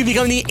us, and you can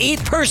become the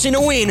 8th person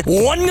to win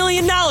 $1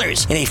 million in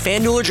a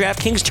FanDuel or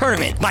DraftKings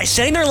tournament by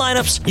setting their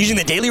lineups using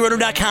the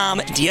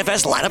DailyRoto.com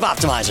DFS lineup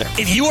optimizer.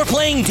 If you are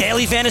playing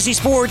daily fantasy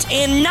sports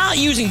and not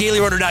using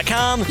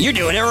DailyRoto.com, you're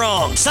doing it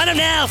wrong. Sign up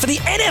now for the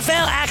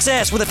NFL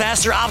access with a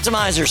faster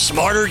optimizer,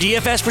 smarter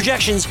DFS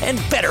projections, and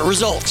better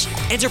results.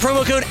 Enter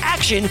promo code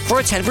ACTION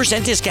for a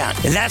 10% discount.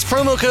 That's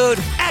promo code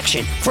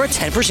ACTION for a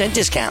 10%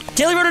 discount.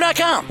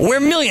 DailyRoto.com, where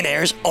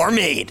millionaires are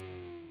made.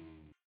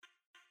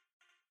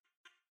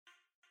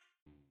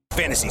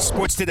 Fantasy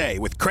Sports Today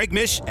with Craig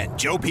Mish and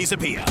Joe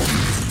Pisapia.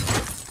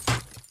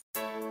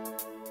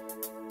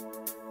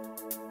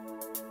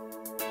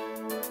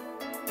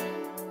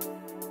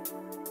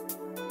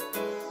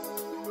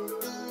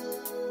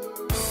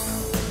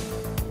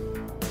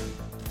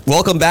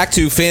 Welcome back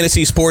to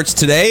Fantasy Sports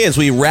Today. As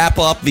we wrap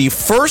up the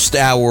first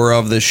hour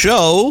of the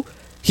show,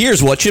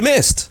 here's what you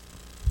missed.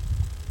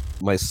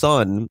 My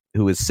son,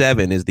 who is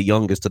 7, is the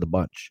youngest of the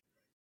bunch.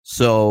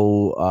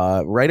 So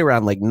right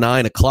around like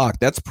 9 o'clock,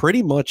 that's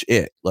pretty much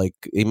it. Like,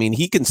 I mean,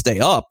 he can stay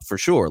up for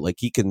sure. Like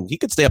he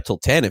could stay up till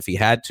 10 if he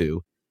had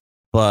to,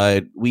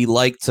 but we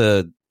like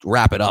to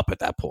wrap it up at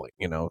that point,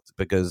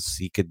 because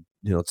he could,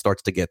 it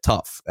starts to get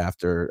tough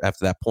after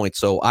that point.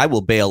 So I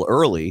will bail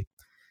early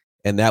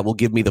and that will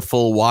give me the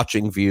full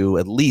watching view,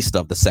 at least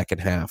of the second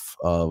half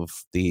of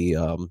the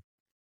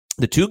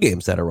 2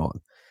 games that are on.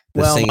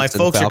 Well, Saints my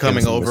folks are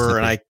coming and over,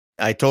 and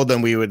I told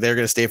them they're going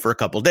to stay for a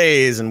couple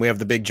days, and we have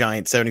the big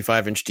giant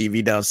 75-inch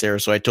TV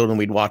downstairs. So I told them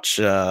we'd watch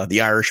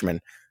The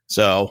Irishman.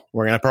 So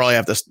we're gonna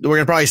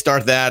probably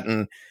start that.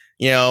 And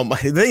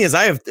the thing is,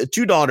 I have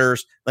 2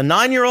 daughters. The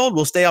 9-year-old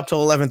will stay up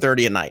till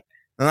 11:30 at night.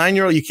 The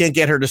 9-year-old, you can't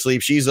get her to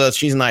sleep. She's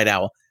a night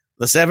owl.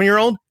 The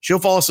 7-year-old, she'll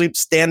fall asleep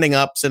standing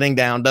up, sitting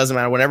down, doesn't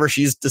matter. Whenever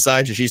she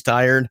decides that she's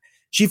tired,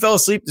 she fell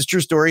asleep. It's a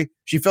true story.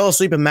 She fell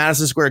asleep in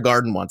Madison Square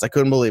Garden once. I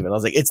couldn't believe it. I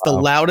was like, it's the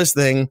loudest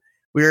thing.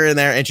 We were in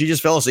there, and she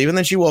just fell asleep. And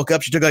then she woke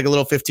up. She took like a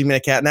little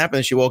 15-minute cat nap, and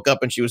then she woke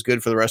up, and she was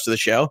good for the rest of the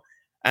show.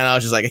 And I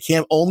was just like,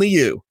 only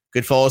you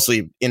could fall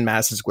asleep in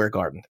Madison Square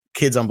Garden.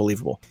 Kid's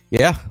unbelievable.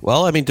 Yeah.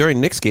 Well, I mean, during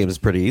Knicks games, it's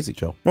pretty easy,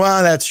 Joe.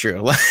 Well, that's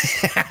true.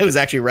 I was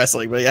actually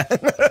wrestling, but yeah,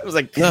 it was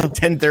like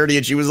 10:30,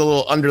 and she was a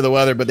little under the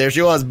weather, but there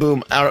she was,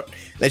 boom, out.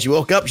 Then she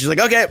woke up. She's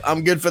like, okay,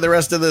 I'm good for the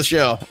rest of the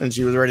show. And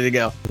she was ready to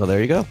go. Well, there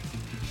you go.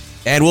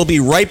 And we'll be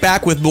right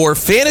back with more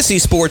fantasy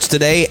sports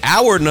today,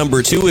 hour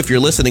number 2, if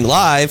you're listening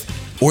live,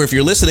 or if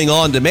you're listening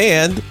on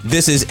demand.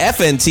 This is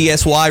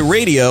FNTSY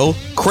Radio,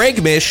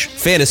 Craig Mish,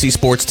 Fantasy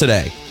Sports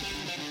Today.